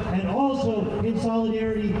part of, and also in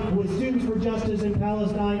solidarity with Students for Justice in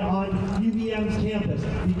Palestine on UVM's campus.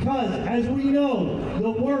 Because, as we know,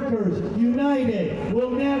 the workers united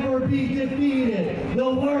will never be defeated. The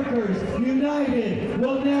workers united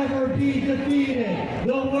will never be defeated.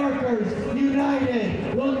 The workers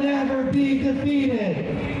united will never be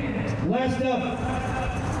defeated. Last up,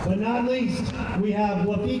 but not least, we have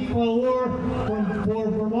Wafik Fallour for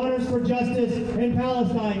Vermonters for Justice in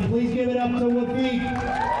Palestine. Please give it up to Wafik.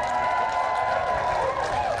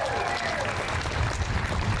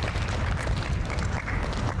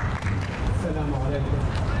 Assalamu alaikum.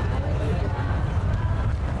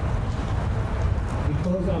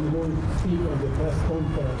 Because I'm going to speak at the press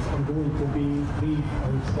conference, I'm going to be brief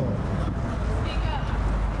and short.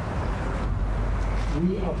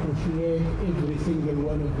 We appreciate every single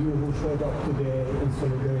one of you who showed up today in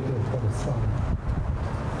solidarity with Palestine.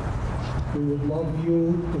 We would love you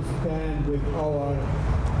to stand with our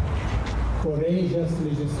courageous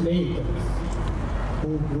legislators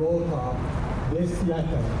who brought up this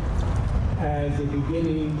letter as the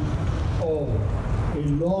beginning of a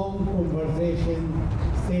long conversation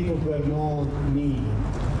State of Vermont needs.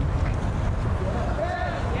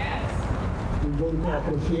 We're going to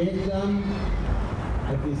appreciate them,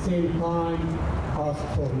 at the same time ask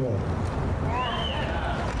for more.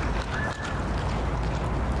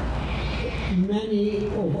 Many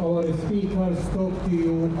of our speakers talk to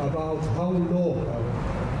you about how local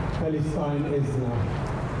Palestine is now.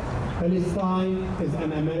 Palestine is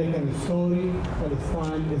an American story.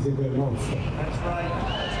 Palestine is a Vermont story. That's right.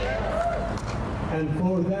 And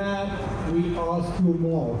for that, we ask you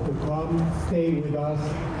more to come, stay with us.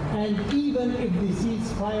 And even if the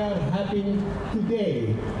ceasefire happened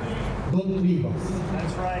today, don't leave us.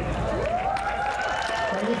 That's right.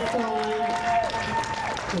 Palestine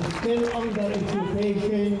is still under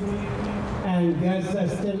occupation and Gaza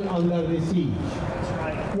is still under the siege. That's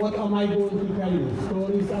right. What am I going to tell you?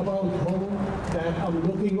 Stories about home that I'm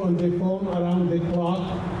looking on the phone around the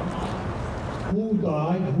clock. Who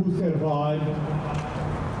died? Who survived?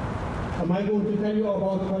 Am I going to tell you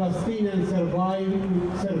about Palestinians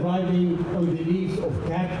surviving on the leaves of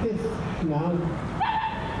cactus now?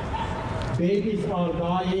 Babies are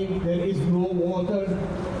dying, there is no water,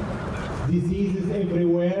 diseases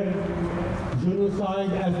everywhere,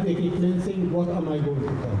 genocide, ethnic cleansing. What am I going to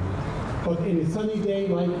tell you? But in a sunny day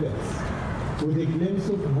like this, with a glimpse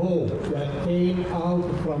of hope that came out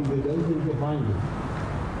from the building behind it,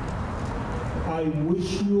 I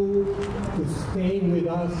wish you to stay with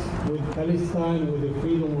us, with Palestine, with the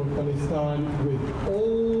freedom of Palestine, with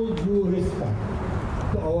all due respect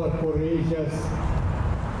to our courageous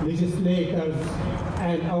legislators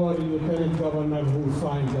and our Lieutenant Governor who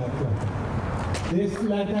signed that letter. This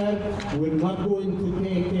letter, we're not going to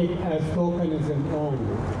take it as tokenism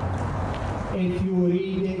only. If you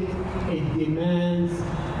read it, it demands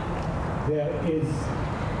there is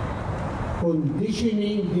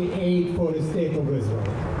conditioning the aid for the State of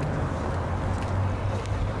Israel.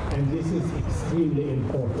 And this is extremely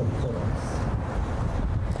important for us.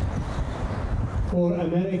 For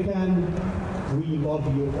American, we love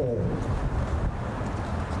you all.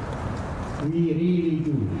 We really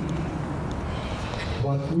do.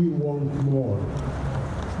 But we want more.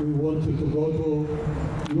 We want you to go to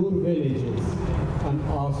your villages and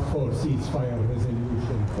ask for ceasefire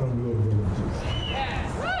resolution from your villages,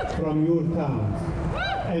 from your towns,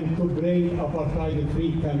 and to bring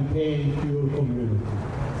apartheid-free campaign to your community.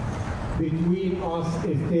 Between us,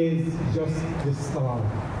 it is just the start.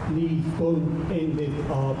 Please don't end it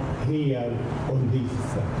up here on these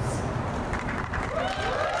steps.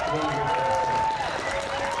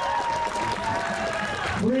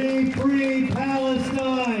 Free, free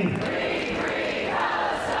Palestine! Free, free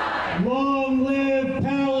Palestine! Long live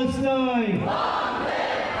Palestine! Long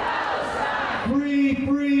live Palestine! Free,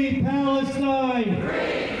 free Palestine!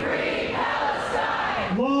 Free, free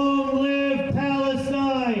Palestine! Long live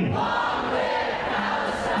Palestine! Long live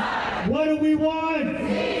we want?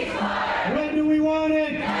 Ceasefire. When do we want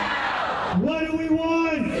it? Now. What do we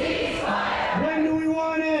want? Ceasefire. When do we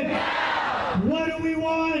want it? Now. What do we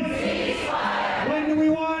want? Ceasefire. When do we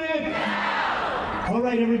want it? Now. All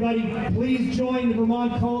right, everybody, please join the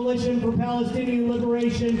Vermont Coalition for Palestinian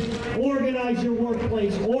Liberation. Organize your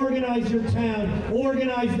workplace, organize your town,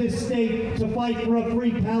 organize this state to fight for a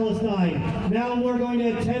free Palestine. Now we're going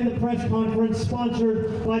to attend the press conference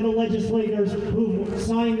sponsored by the legislators who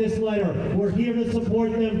signed this letter. We're here to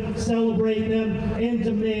support them, celebrate them, and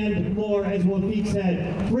demand more, as Wafiq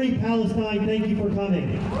said. Free Palestine, thank you for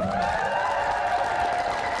coming.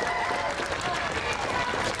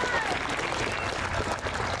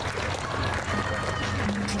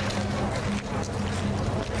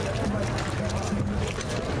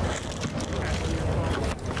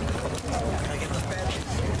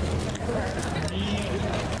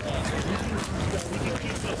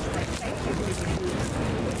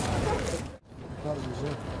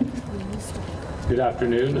 Good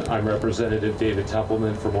afternoon. I'm Representative David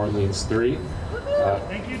Templeman from Orleans 3.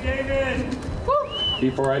 Thank you, David.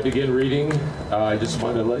 Before I begin reading, I just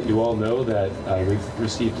want to let you all know that we've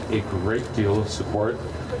received a great deal of support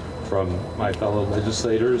from my fellow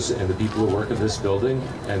legislators and the people who work in this building,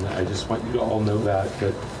 and I just want you to all know that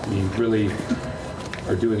we really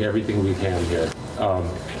are doing everything we can here.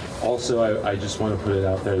 Also, I just want to put it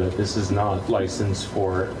out there that this is not licensed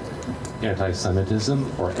for anti-Semitism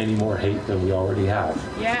or any more hate than we already have.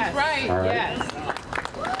 Yes. Right. All right. Yes.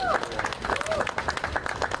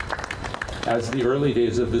 As the early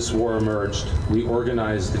days of this war emerged, we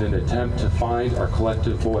organized in an attempt to find our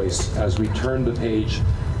collective voice as we turned the page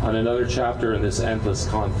on another chapter in this endless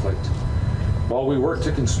conflict. While we worked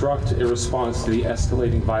to construct a response to the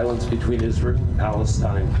escalating violence between Israel and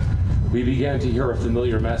Palestine, we began to hear a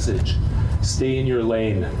familiar message: stay in your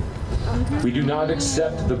lane. We do not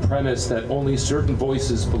accept the premise that only certain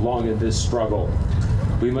voices belong in this struggle.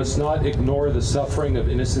 We must not ignore the suffering of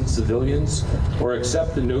innocent civilians or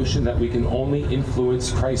accept the notion that we can only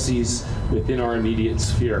influence crises within our immediate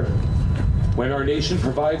sphere. When our nation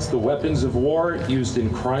provides the weapons of war used in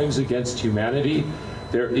crimes against humanity,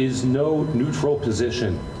 there is no neutral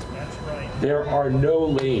position. There are no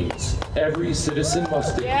lanes. Every citizen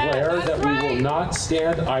must declare that we will not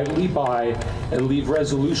stand idly by and leave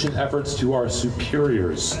resolution efforts to our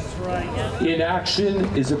superiors. Inaction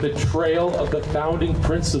is a betrayal of the founding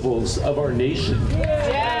principles of our nation.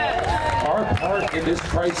 Our part in this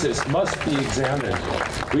crisis must be examined.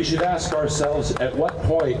 We should ask ourselves, at what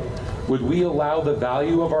point would we allow the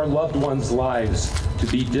value of our loved ones' lives to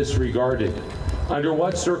be disregarded? Under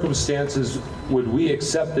what circumstances would we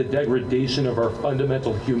accept the degradation of our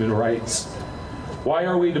fundamental human rights? Why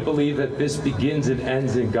are we to believe that this begins and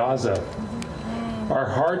ends in Gaza? Our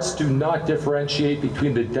hearts do not differentiate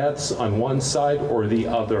between the deaths on one side or the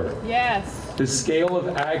other. Yes. The scale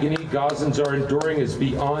of agony Gazans are enduring is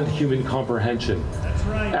beyond human comprehension. That's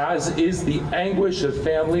right. As is the anguish of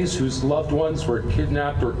families whose loved ones were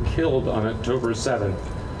kidnapped or killed on October 7th.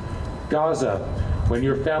 Gaza, when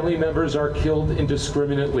your family members are killed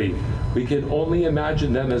indiscriminately, we can only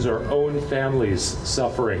imagine them as our own families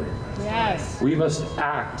suffering. Yes. We must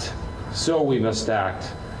act, so we must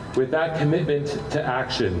act. With that commitment to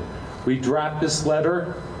action, we draft this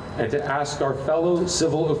letter and to ask our fellow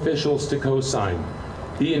civil officials to co-sign.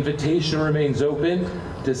 The invitation remains open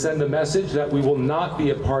to send the message that we will not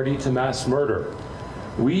be a party to mass murder.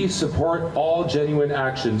 We support all genuine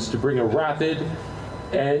actions to bring a rapid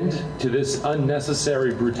end to this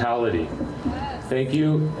unnecessary brutality. Thank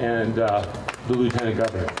you, and the Lieutenant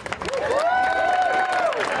Governor.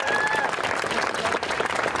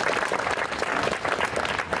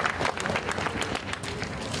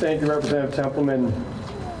 Thank you, Representative Templeman.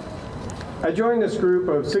 I joined this group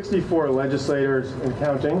of 64 legislators and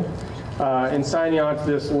counting in signing on to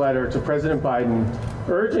this letter to President Biden,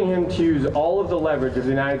 urging him to use all of the leverage of the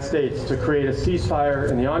United States to create a ceasefire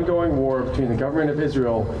in the ongoing war between the government of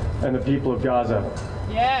Israel and the people of Gaza.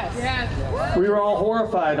 Yes. Yes. We were all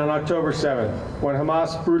horrified on October 7th when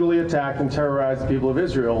Hamas brutally attacked and terrorized the people of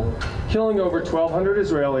Israel, killing over 1,200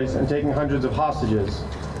 Israelis and taking hundreds of hostages.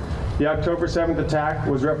 The October 7th attack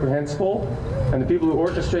was reprehensible, and the people who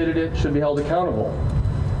orchestrated it should be held accountable.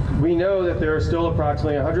 We know that there are still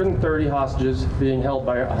approximately 130 hostages being held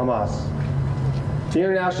by Hamas. The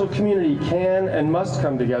international community can and must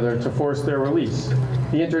come together to force their release.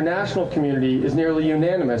 The international community is nearly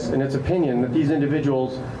unanimous in its opinion that these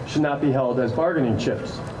individuals should not be held as bargaining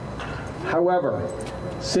chips. However,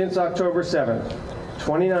 since October 7th,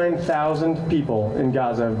 29,000 people in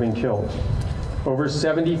Gaza have been killed. Over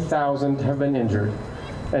 70,000 have been injured.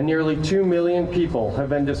 and nearly 2 million people have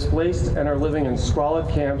been displaced and are living in squalid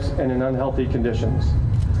camps and in unhealthy conditions.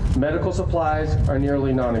 Medical supplies are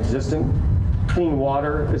nearly non-existent. Clean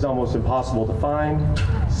water is almost impossible to find.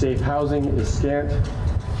 Safe housing is scant.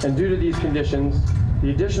 And due to these conditions, the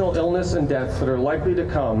additional illness and deaths that are likely to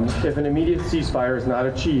come if an immediate ceasefire is not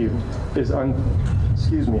achieved is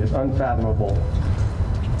unfathomable.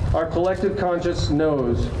 Our collective conscience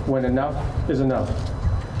knows when enough is enough.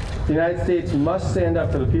 The United States must stand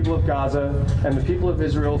up for the people of Gaza and the people of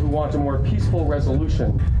Israel who want a more peaceful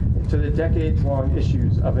resolution to the decades-long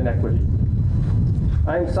issues of inequity.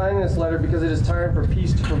 I am signing this letter because it is time for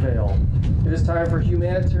peace to prevail. It is time for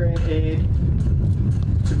humanitarian aid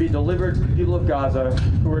to be delivered to the people of Gaza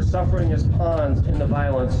who are suffering as pawns in the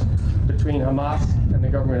violence between Hamas and the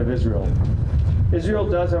government of Israel. Israel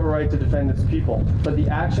does have a right to defend its people, but the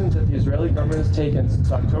actions that the Israeli government has taken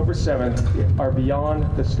since October 7th are beyond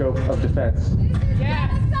the scope of defense.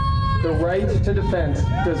 Yes. The right to defense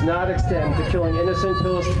does not extend to killing innocent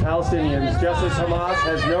Palestinians, just as Hamas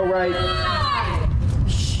has no right.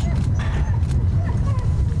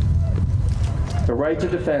 The right to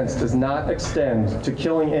defense does not extend to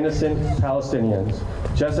killing innocent Palestinians,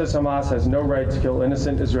 just as Hamas has no right to kill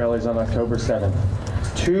innocent Israelis on October 7th.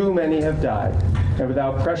 Too many have died, and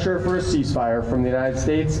without pressure for a ceasefire from the United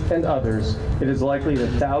States and others, it is likely that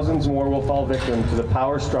thousands more will fall victim to the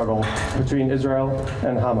power struggle between Israel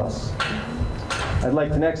and Hamas. I'd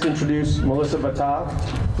like to next introduce Melissa Battah,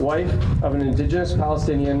 wife of an indigenous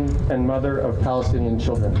Palestinian and mother of Palestinian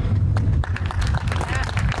children.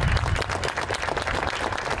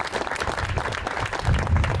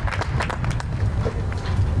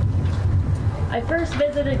 I first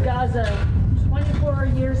visited Gaza 24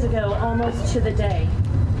 years ago, almost to the day,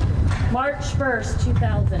 March 1st,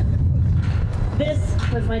 2000. This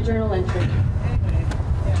was my journal entry.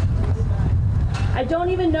 I don't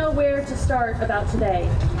even know where to start about today.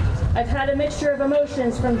 I've had a mixture of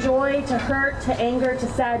emotions from joy to hurt to anger to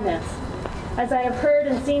sadness, as I have heard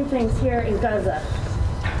and seen things here in Gaza.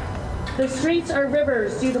 The streets are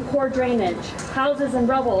rivers due to poor drainage, houses and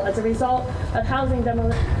rubble as a result of housing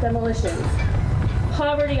demolitions.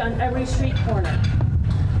 Poverty on every street corner.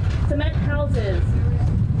 Cement houses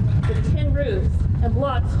with tin roofs and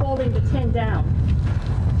blocks holding the tin down.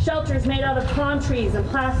 Shelters made out of palm trees and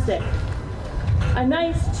plastic. A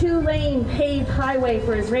nice 2-lane paved highway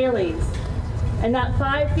for Israelis. And not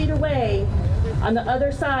 5 feet away, on the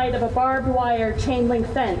other side of a barbed wire chain link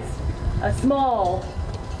fence, a small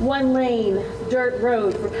 1-lane dirt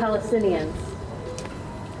road for Palestinians.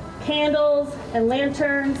 Candles and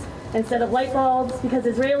lanterns instead of light bulbs because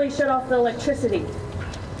Israelis shut off the electricity.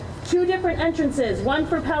 2 different entrances, one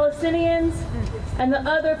for Palestinians and the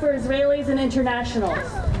other for Israelis and internationals.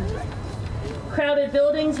 Crowded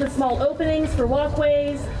buildings with small openings for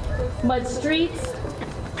walkways, mud streets,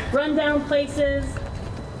 rundown places,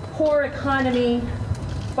 poor economy,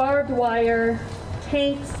 barbed wire,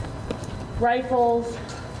 tanks, rifles,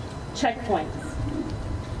 checkpoints.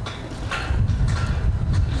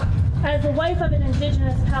 As the wife of an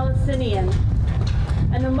indigenous Palestinian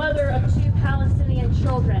and the mother of 2 Palestinian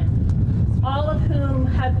children, all of whom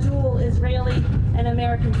have dual Israeli and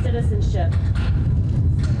American citizenship,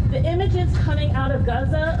 the images coming out of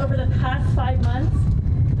Gaza over the past 5 months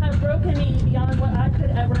have broken me beyond what I could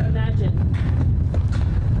ever imagine.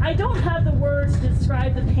 I don't have the words to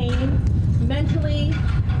describe the pain, mentally,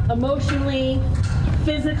 emotionally,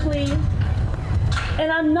 physically,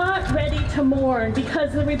 and I'm not ready to mourn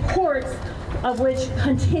because the reports of which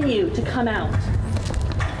continue to come out.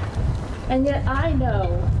 And yet I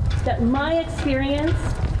know that my experience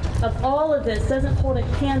of all of this doesn't hold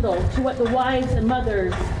a candle to what the wives and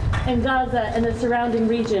mothers in Gaza and the surrounding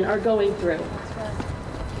region are going through.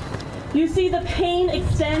 You see, the pain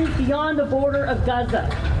extends beyond the border of Gaza.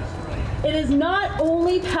 It is not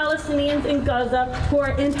only Palestinians in Gaza who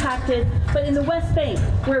are impacted, but in the West Bank,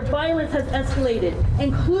 where violence has escalated,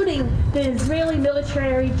 including the Israeli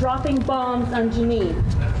military dropping bombs on Jenin.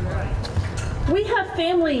 We have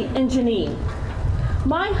family in Jenin.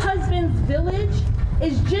 My husband's village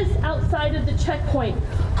is just outside of the checkpoint,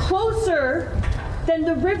 closer than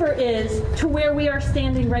the river is to where we are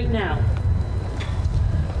standing right now.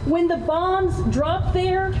 When the bombs drop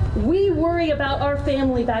there, we worry about our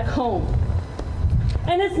family back home.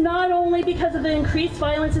 And it's not only because of the increased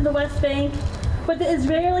violence in the West Bank, but the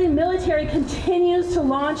Israeli military continues to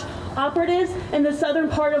launch operatives in the southern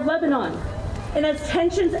part of Lebanon. And as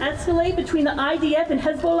tensions escalate between the IDF and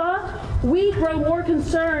Hezbollah, we grow more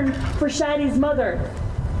concerned for Shadi's mother,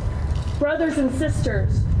 brothers and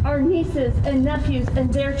sisters, our nieces and nephews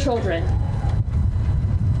and their children.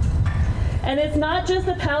 And it's not just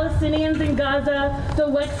the Palestinians in Gaza, the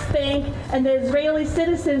West Bank, and the Israeli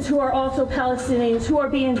citizens who are also Palestinians who are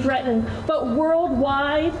being threatened, but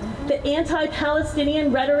worldwide, the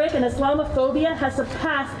anti-Palestinian rhetoric and Islamophobia has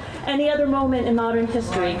surpassed any other moment in modern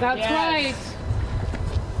history. That's right.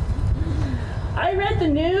 I read the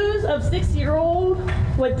news of 6-year-old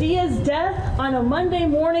Wadia's death on a Monday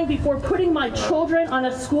morning before putting my children on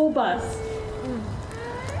a school bus.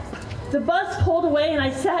 The bus pulled away and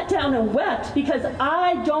I sat down and wept because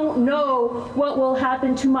I don't know what will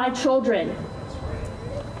happen to my children.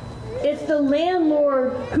 If the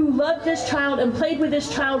landlord who loved this child and played with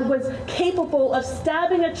this child was capable of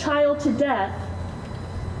stabbing a child to death,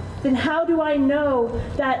 then how do I know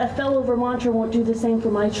that a fellow Vermonter won't do the same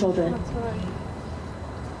for my children?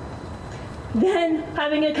 Then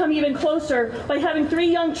having it come even closer by having 3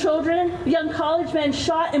 young children, young college men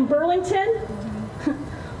shot in Burlington.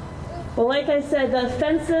 Well, like I said, the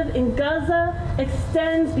offensive in Gaza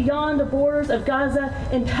extends beyond the borders of Gaza,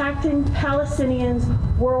 impacting Palestinians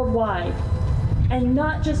worldwide. And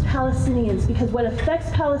not just Palestinians, because what affects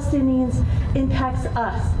Palestinians impacts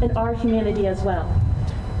us and our humanity as well.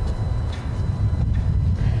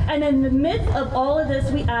 And in the midst of all of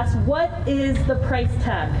this, we ask, what is the price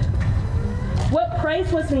tag? What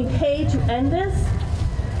price was being paid to end this?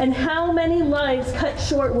 And how many lives cut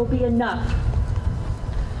short will be enough?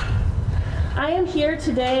 I am here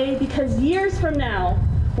today because years from now,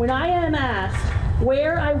 when I am asked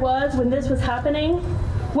where I was when this was happening,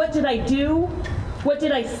 what did I do? What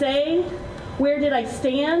did I say? Where did I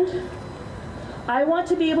stand? I want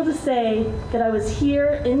to be able to say that I was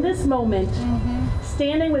here in this moment,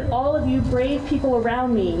 standing with all of you brave people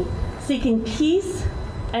around me, seeking peace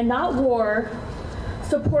and not war,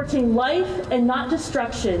 supporting life and not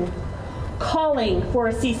destruction, calling for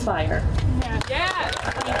a ceasefire.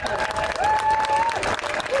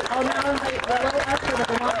 I'll now invite Willow up for the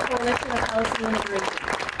Vermont Coalition of Palestinian Liberation.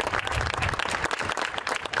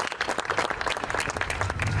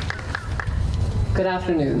 Good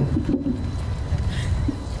afternoon.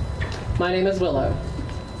 My name is Willow.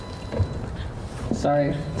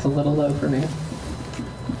 Sorry, it's a little low for me.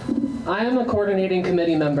 I am a coordinating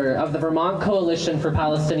committee member of the Vermont Coalition for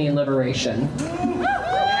Palestinian Liberation.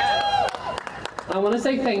 I want to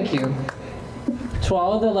say thank you to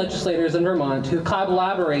all of the legislators in Vermont who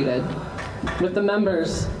collaborated with the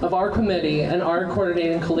members of our committee and our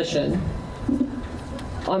coordinating coalition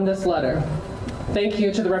on this letter. Thank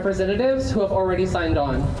you to the representatives who have already signed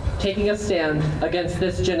on, taking a stand against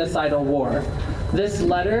this genocidal war. This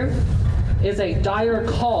letter is a dire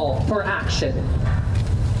call for action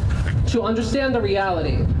to understand the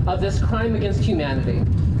reality of this crime against humanity.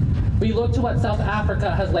 We look to what South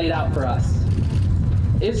Africa has laid out for us.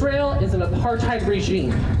 Israel is an apartheid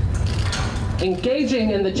regime,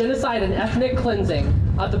 engaging in the genocide and ethnic cleansing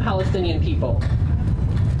of the Palestinian people.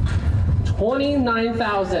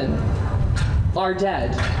 29,000 are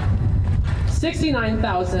dead,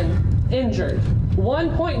 69,000 injured,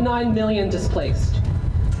 1.9 million displaced.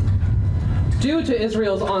 Due to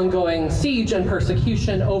Israel's ongoing siege and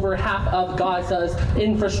persecution, over half of Gaza's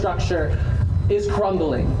infrastructure is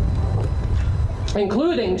crumbling,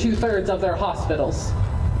 including 2/3 of their hospitals.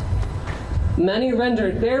 Many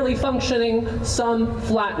rendered barely functioning, some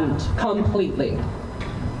flattened completely.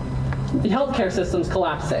 The healthcare system's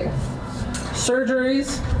collapsing.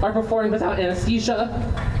 Surgeries are performed without anesthesia.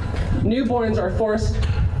 Newborns are forced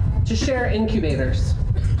to share incubators.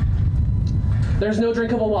 There's no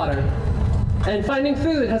drinkable water. And finding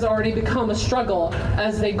food has already become a struggle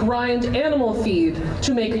as they grind animal feed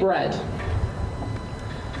to make bread.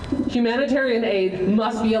 Humanitarian aid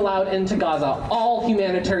must be allowed into Gaza. All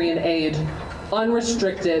humanitarian aid,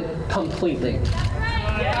 unrestricted, completely.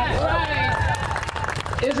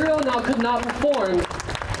 Israel now could not perform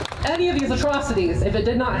any of these atrocities if it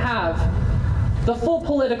did not have the full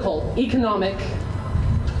political, economic,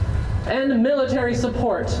 and military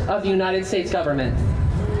support of the United States government.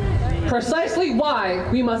 Precisely why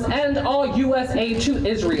we must end all U.S. aid to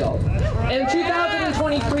Israel. In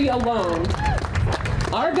 2023 alone,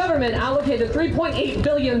 our government allocated $3.8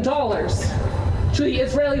 billion to the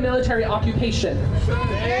Israeli military occupation.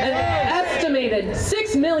 An estimated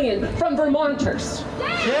 $6 million from Vermonters.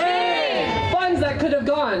 Funds that could have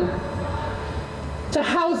gone to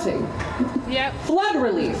housing, flood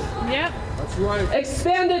relief, That's right.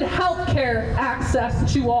 expanded health care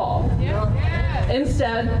access to all.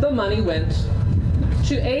 Instead, the money went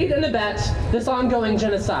to aid and abet this ongoing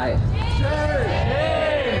genocide.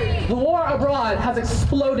 The war abroad has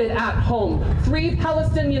exploded at home. 3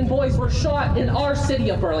 Palestinian boys were shot in our city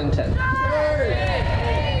of Burlington.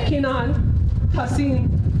 Kenan, Hassim,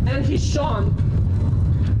 and Hisham,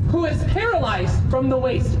 who is paralyzed from the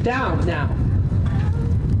waist down now.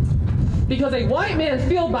 Because a white man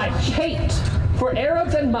fueled by hate for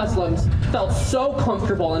Arabs and Muslims felt so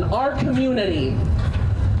comfortable in our community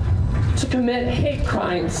to commit hate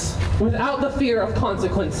crimes without the fear of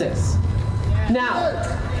consequences. Now,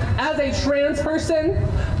 as a trans person,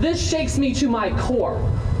 this shakes me to my core,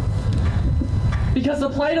 because the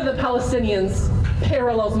plight of the Palestinians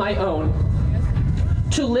parallels my own.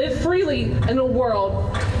 To live freely in a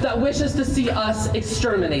world that wishes to see us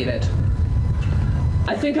exterminated.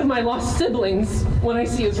 I think of my lost siblings when I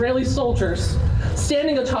see Israeli soldiers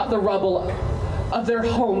standing atop the rubble of their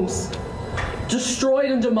homes,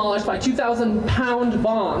 destroyed and demolished by 2,000-pound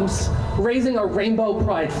bombs, raising a rainbow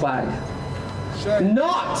pride flag.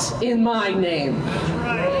 Not in my name.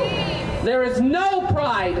 There is no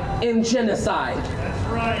pride in genocide.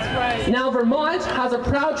 Now Vermont has a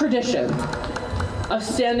proud tradition of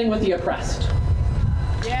standing with the oppressed,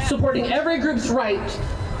 supporting every group's right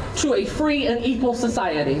to a free and equal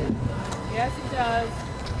society. Yes, it does.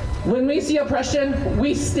 When we see oppression,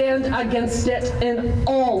 we stand against it in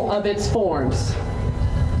all of its forms.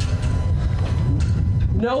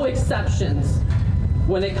 No exceptions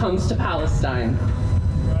when it comes to Palestine.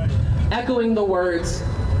 Echoing the words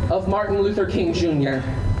of Martin Luther King Jr.,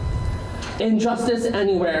 injustice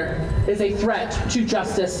anywhere is a threat to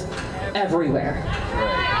justice everywhere.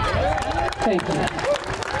 Thank you.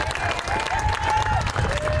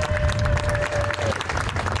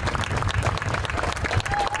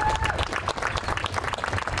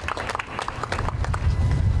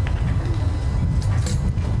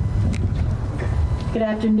 Good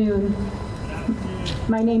afternoon.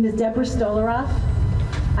 My name is Deborah Stolaroff.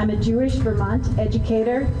 I'm a Jewish Vermont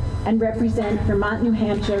educator and represent Vermont, New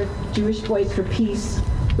Hampshire Jewish Voice for Peace,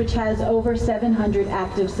 which has over 700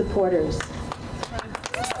 active supporters.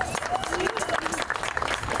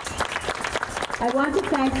 I want to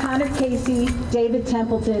thank Connor Casey, David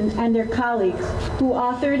Templeton, and their colleagues who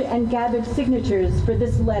authored and gathered signatures for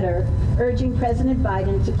this letter urging President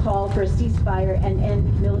Biden to call for a ceasefire and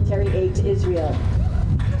end military aid to Israel.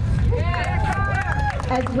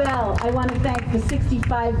 As well, I want to thank the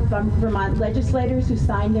 65 Vermont legislators who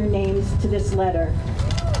signed their names to this letter.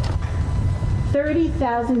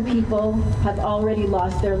 30,000 people have already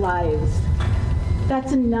lost their lives.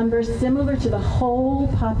 That's a number similar to the whole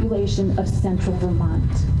population of central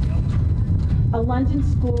Vermont. A London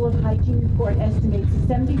School of Hygiene report estimates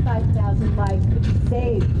 75,000 lives could be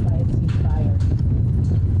saved by a ceasefire.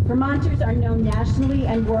 Vermonters are known nationally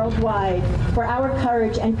and worldwide for our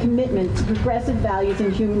courage and commitment to progressive values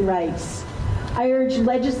and human rights. I urge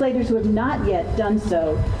legislators who have not yet done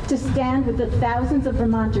so to stand with the thousands of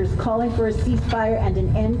Vermonters calling for a ceasefire and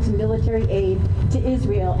an end to military aid to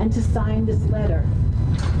Israel and to sign this letter.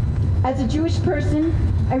 As a Jewish person,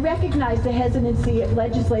 I recognize the hesitancy of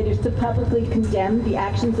legislators to publicly condemn the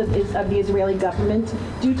actions of the Israeli government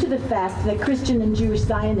due to the fact that Christian and Jewish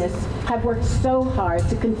Zionists have worked so hard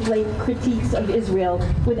to conflate critiques of Israel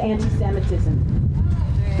with anti-Semitism.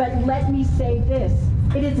 But let me say this,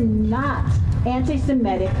 it is not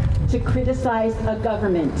anti-Semitic to criticize a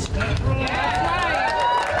government.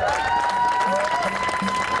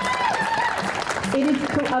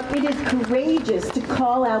 It is courageous to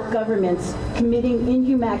call out governments committing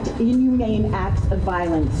inhumane acts of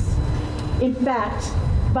violence. In fact,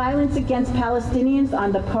 violence against Palestinians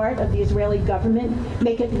on the part of the Israeli government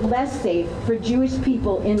make it less safe for Jewish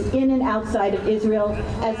people in and outside of Israel,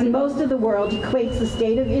 as most of the world equates the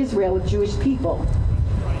state of Israel with Jewish people.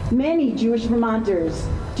 Many Jewish Vermonters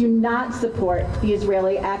do not support the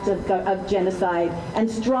Israeli act of genocide and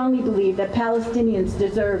strongly believe that Palestinians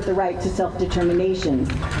deserve the right to self-determination.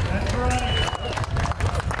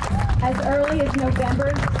 As early as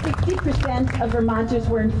November, 60% of Vermonters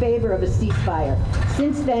were in favor of a ceasefire.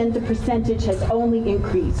 Since then, the percentage has only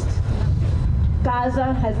increased.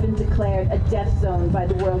 Gaza has been declared a death zone by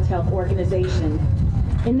the World Health Organization.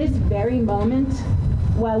 In this very moment,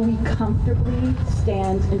 while we comfortably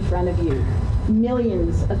stand in front of you,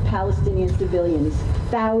 millions of Palestinian civilians,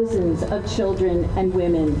 thousands of children and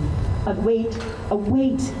women await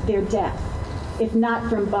their death, if not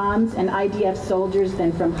from bombs and IDF soldiers,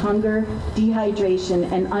 then from hunger,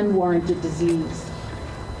 dehydration, and unwarranted disease.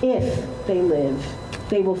 If they live,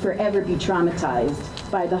 they will forever be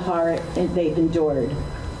traumatized by the horror they've endured.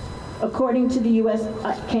 According to the U.S.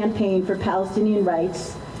 Campaign for Palestinian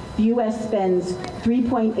Rights, the U.S. spends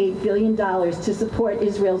 $3.8 billion to support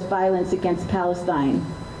Israel's violence against Palestine.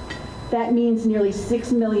 That means nearly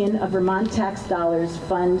 $6 million of Vermont tax dollars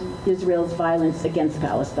fund Israel's violence against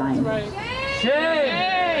Palestine. Right. Shame!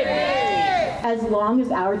 As long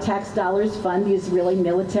as our tax dollars fund the Israeli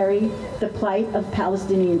military, the plight of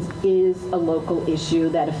Palestinians is a local issue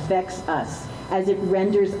that affects us, as it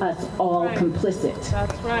renders us all complicit.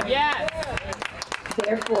 That's right. Yes.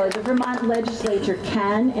 Therefore, the Vermont legislature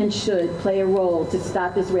can and should play a role to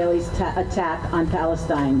stop Israelis' attack on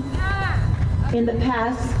Palestine. In the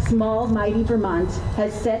past, small, mighty Vermont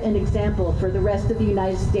has set an example for the rest of the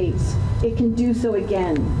United States. It can do so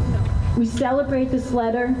again. We celebrate this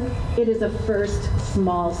letter. It is a first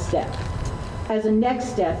small step. As a next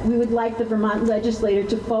step, we would like the Vermont legislature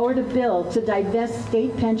to forward a bill to divest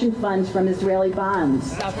state pension funds from Israeli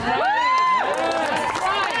bonds. That's right.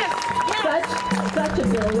 Such a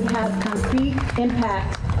bill would have concrete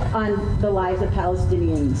impact on the lives of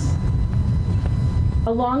Palestinians.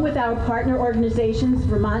 Along with our partner organizations,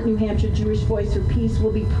 Vermont, New Hampshire Jewish Voice for Peace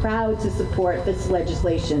will be proud to support this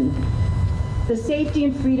legislation. The safety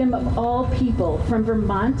and freedom of all people, from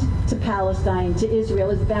Vermont to Palestine to Israel,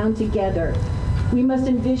 is bound together. We must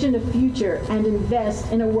envision a future and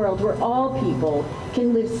invest in a world where all people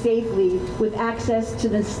can live safely with access to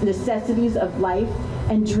the necessities of life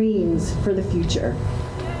and dreams for the future.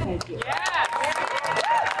 Thank you.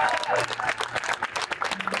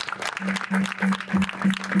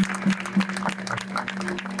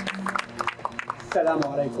 Assalamu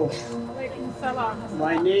alaikum.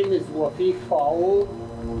 My name is Wafiq Faoud.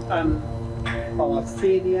 I'm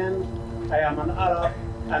Palestinian. I am an Arab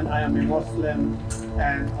and I am a Muslim,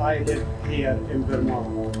 and I live here in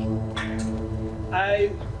Vermont.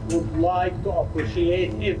 I would like to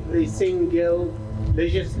appreciate every single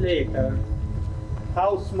legislator,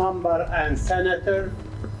 House member and senator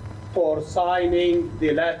for signing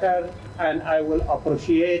the letter, and I will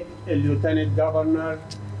appreciate Lieutenant Governor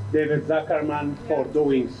David Zuckerman for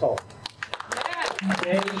doing so.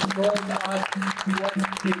 They showed us what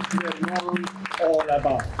is Vermont all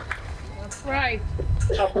about. That's right.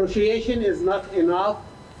 Appreciation is not enough.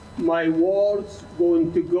 My words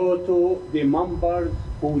going to go to the members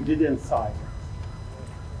who didn't sign.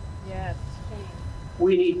 Yes.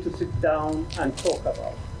 We need to sit down and talk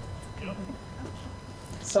about it.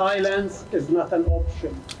 Silence is not an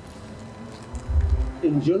option.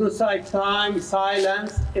 In genocide time,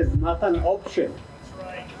 silence is not an option. That's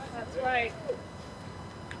right. That's right.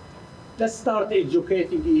 Let's start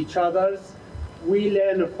educating each other. We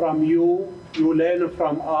learn from you, you learn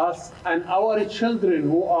from us, and our children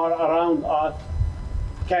who are around us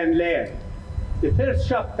can learn. The first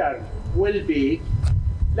chapter will be,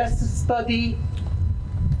 let's study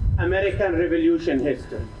American Revolution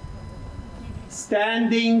history.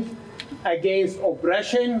 Standing against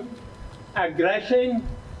oppression, aggression,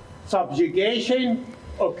 subjugation,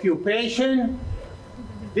 occupation.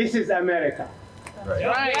 This is America. Right.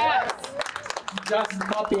 Right. Yes. Just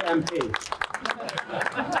copy and paste.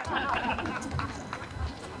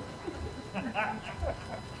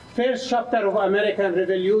 First chapter of American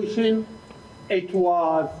Revolution, it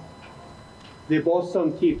was the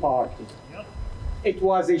Boston Tea Party. It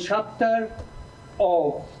was a chapter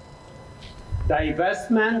of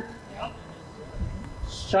divestment,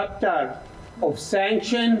 chapter of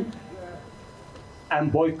sanction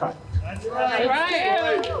and boycott. That's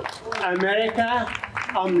right. America,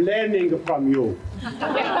 I'm learning from you.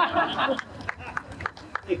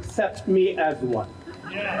 Accept me as one.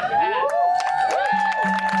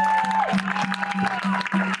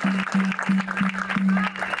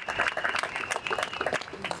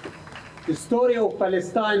 The story of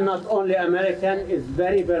Palestine, not only American, is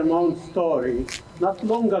very Vermont story. Not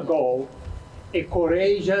long ago, a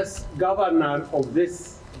courageous governor of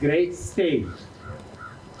this great state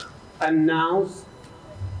announced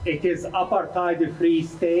it is apartheid-free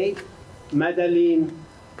state. Madeleine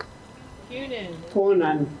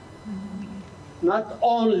Kunin not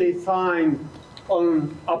only signed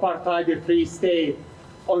on apartheid-free state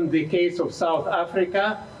on the case of South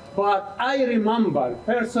Africa, but I remember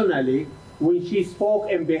personally when she spoke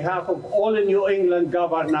in behalf of all New England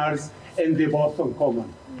governors in the Boston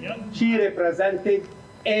Common. She represented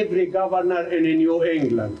every governor in New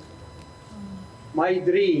England. My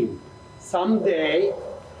dream, someday,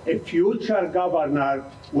 a future governor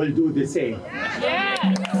will do the same. Yes.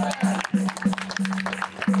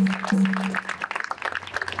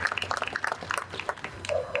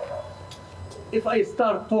 If I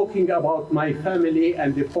start talking about my family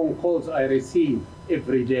and the phone calls I receive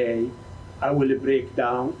every day, I will break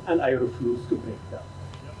down, and I refuse to break down.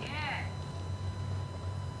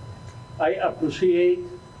 I appreciate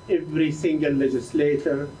every single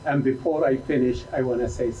legislator, and before I finish, I want to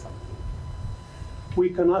say something. We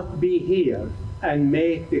cannot be here and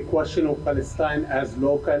make the question of Palestine as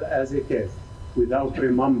local as it is without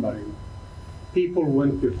remembering people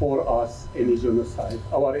went before us in the genocide,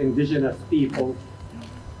 our indigenous people,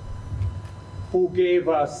 who gave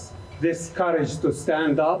us this courage to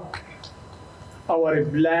stand up, our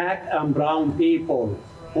black and brown people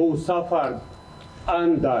who suffered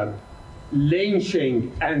under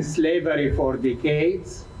lynching and slavery for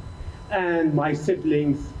decades, and my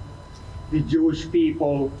siblings, the Jewish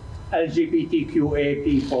people, LGBTQA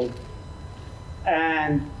people,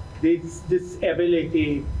 and these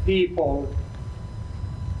disability people,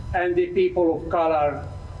 and the people of color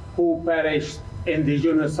who perished in the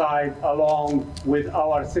genocide along with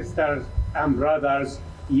our sisters and brothers,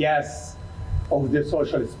 yes, of the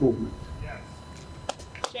socialist movement.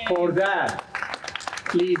 Yes. For that,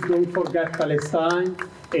 please don't forget Palestine.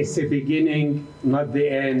 It's the beginning, not the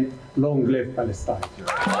end. Long live Palestine.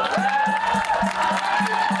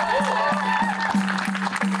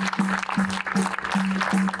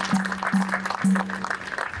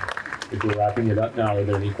 If we're wrapping it up now, are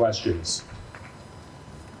there any questions?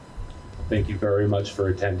 Thank you very much for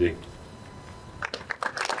attending.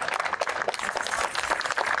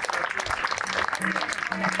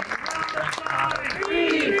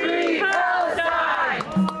 Free, free Palestine!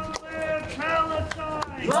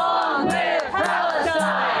 Long live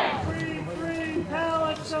Palestine! Free, free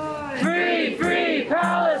Palestine! Free, free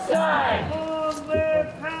Palestine! Long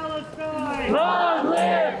live Palestine!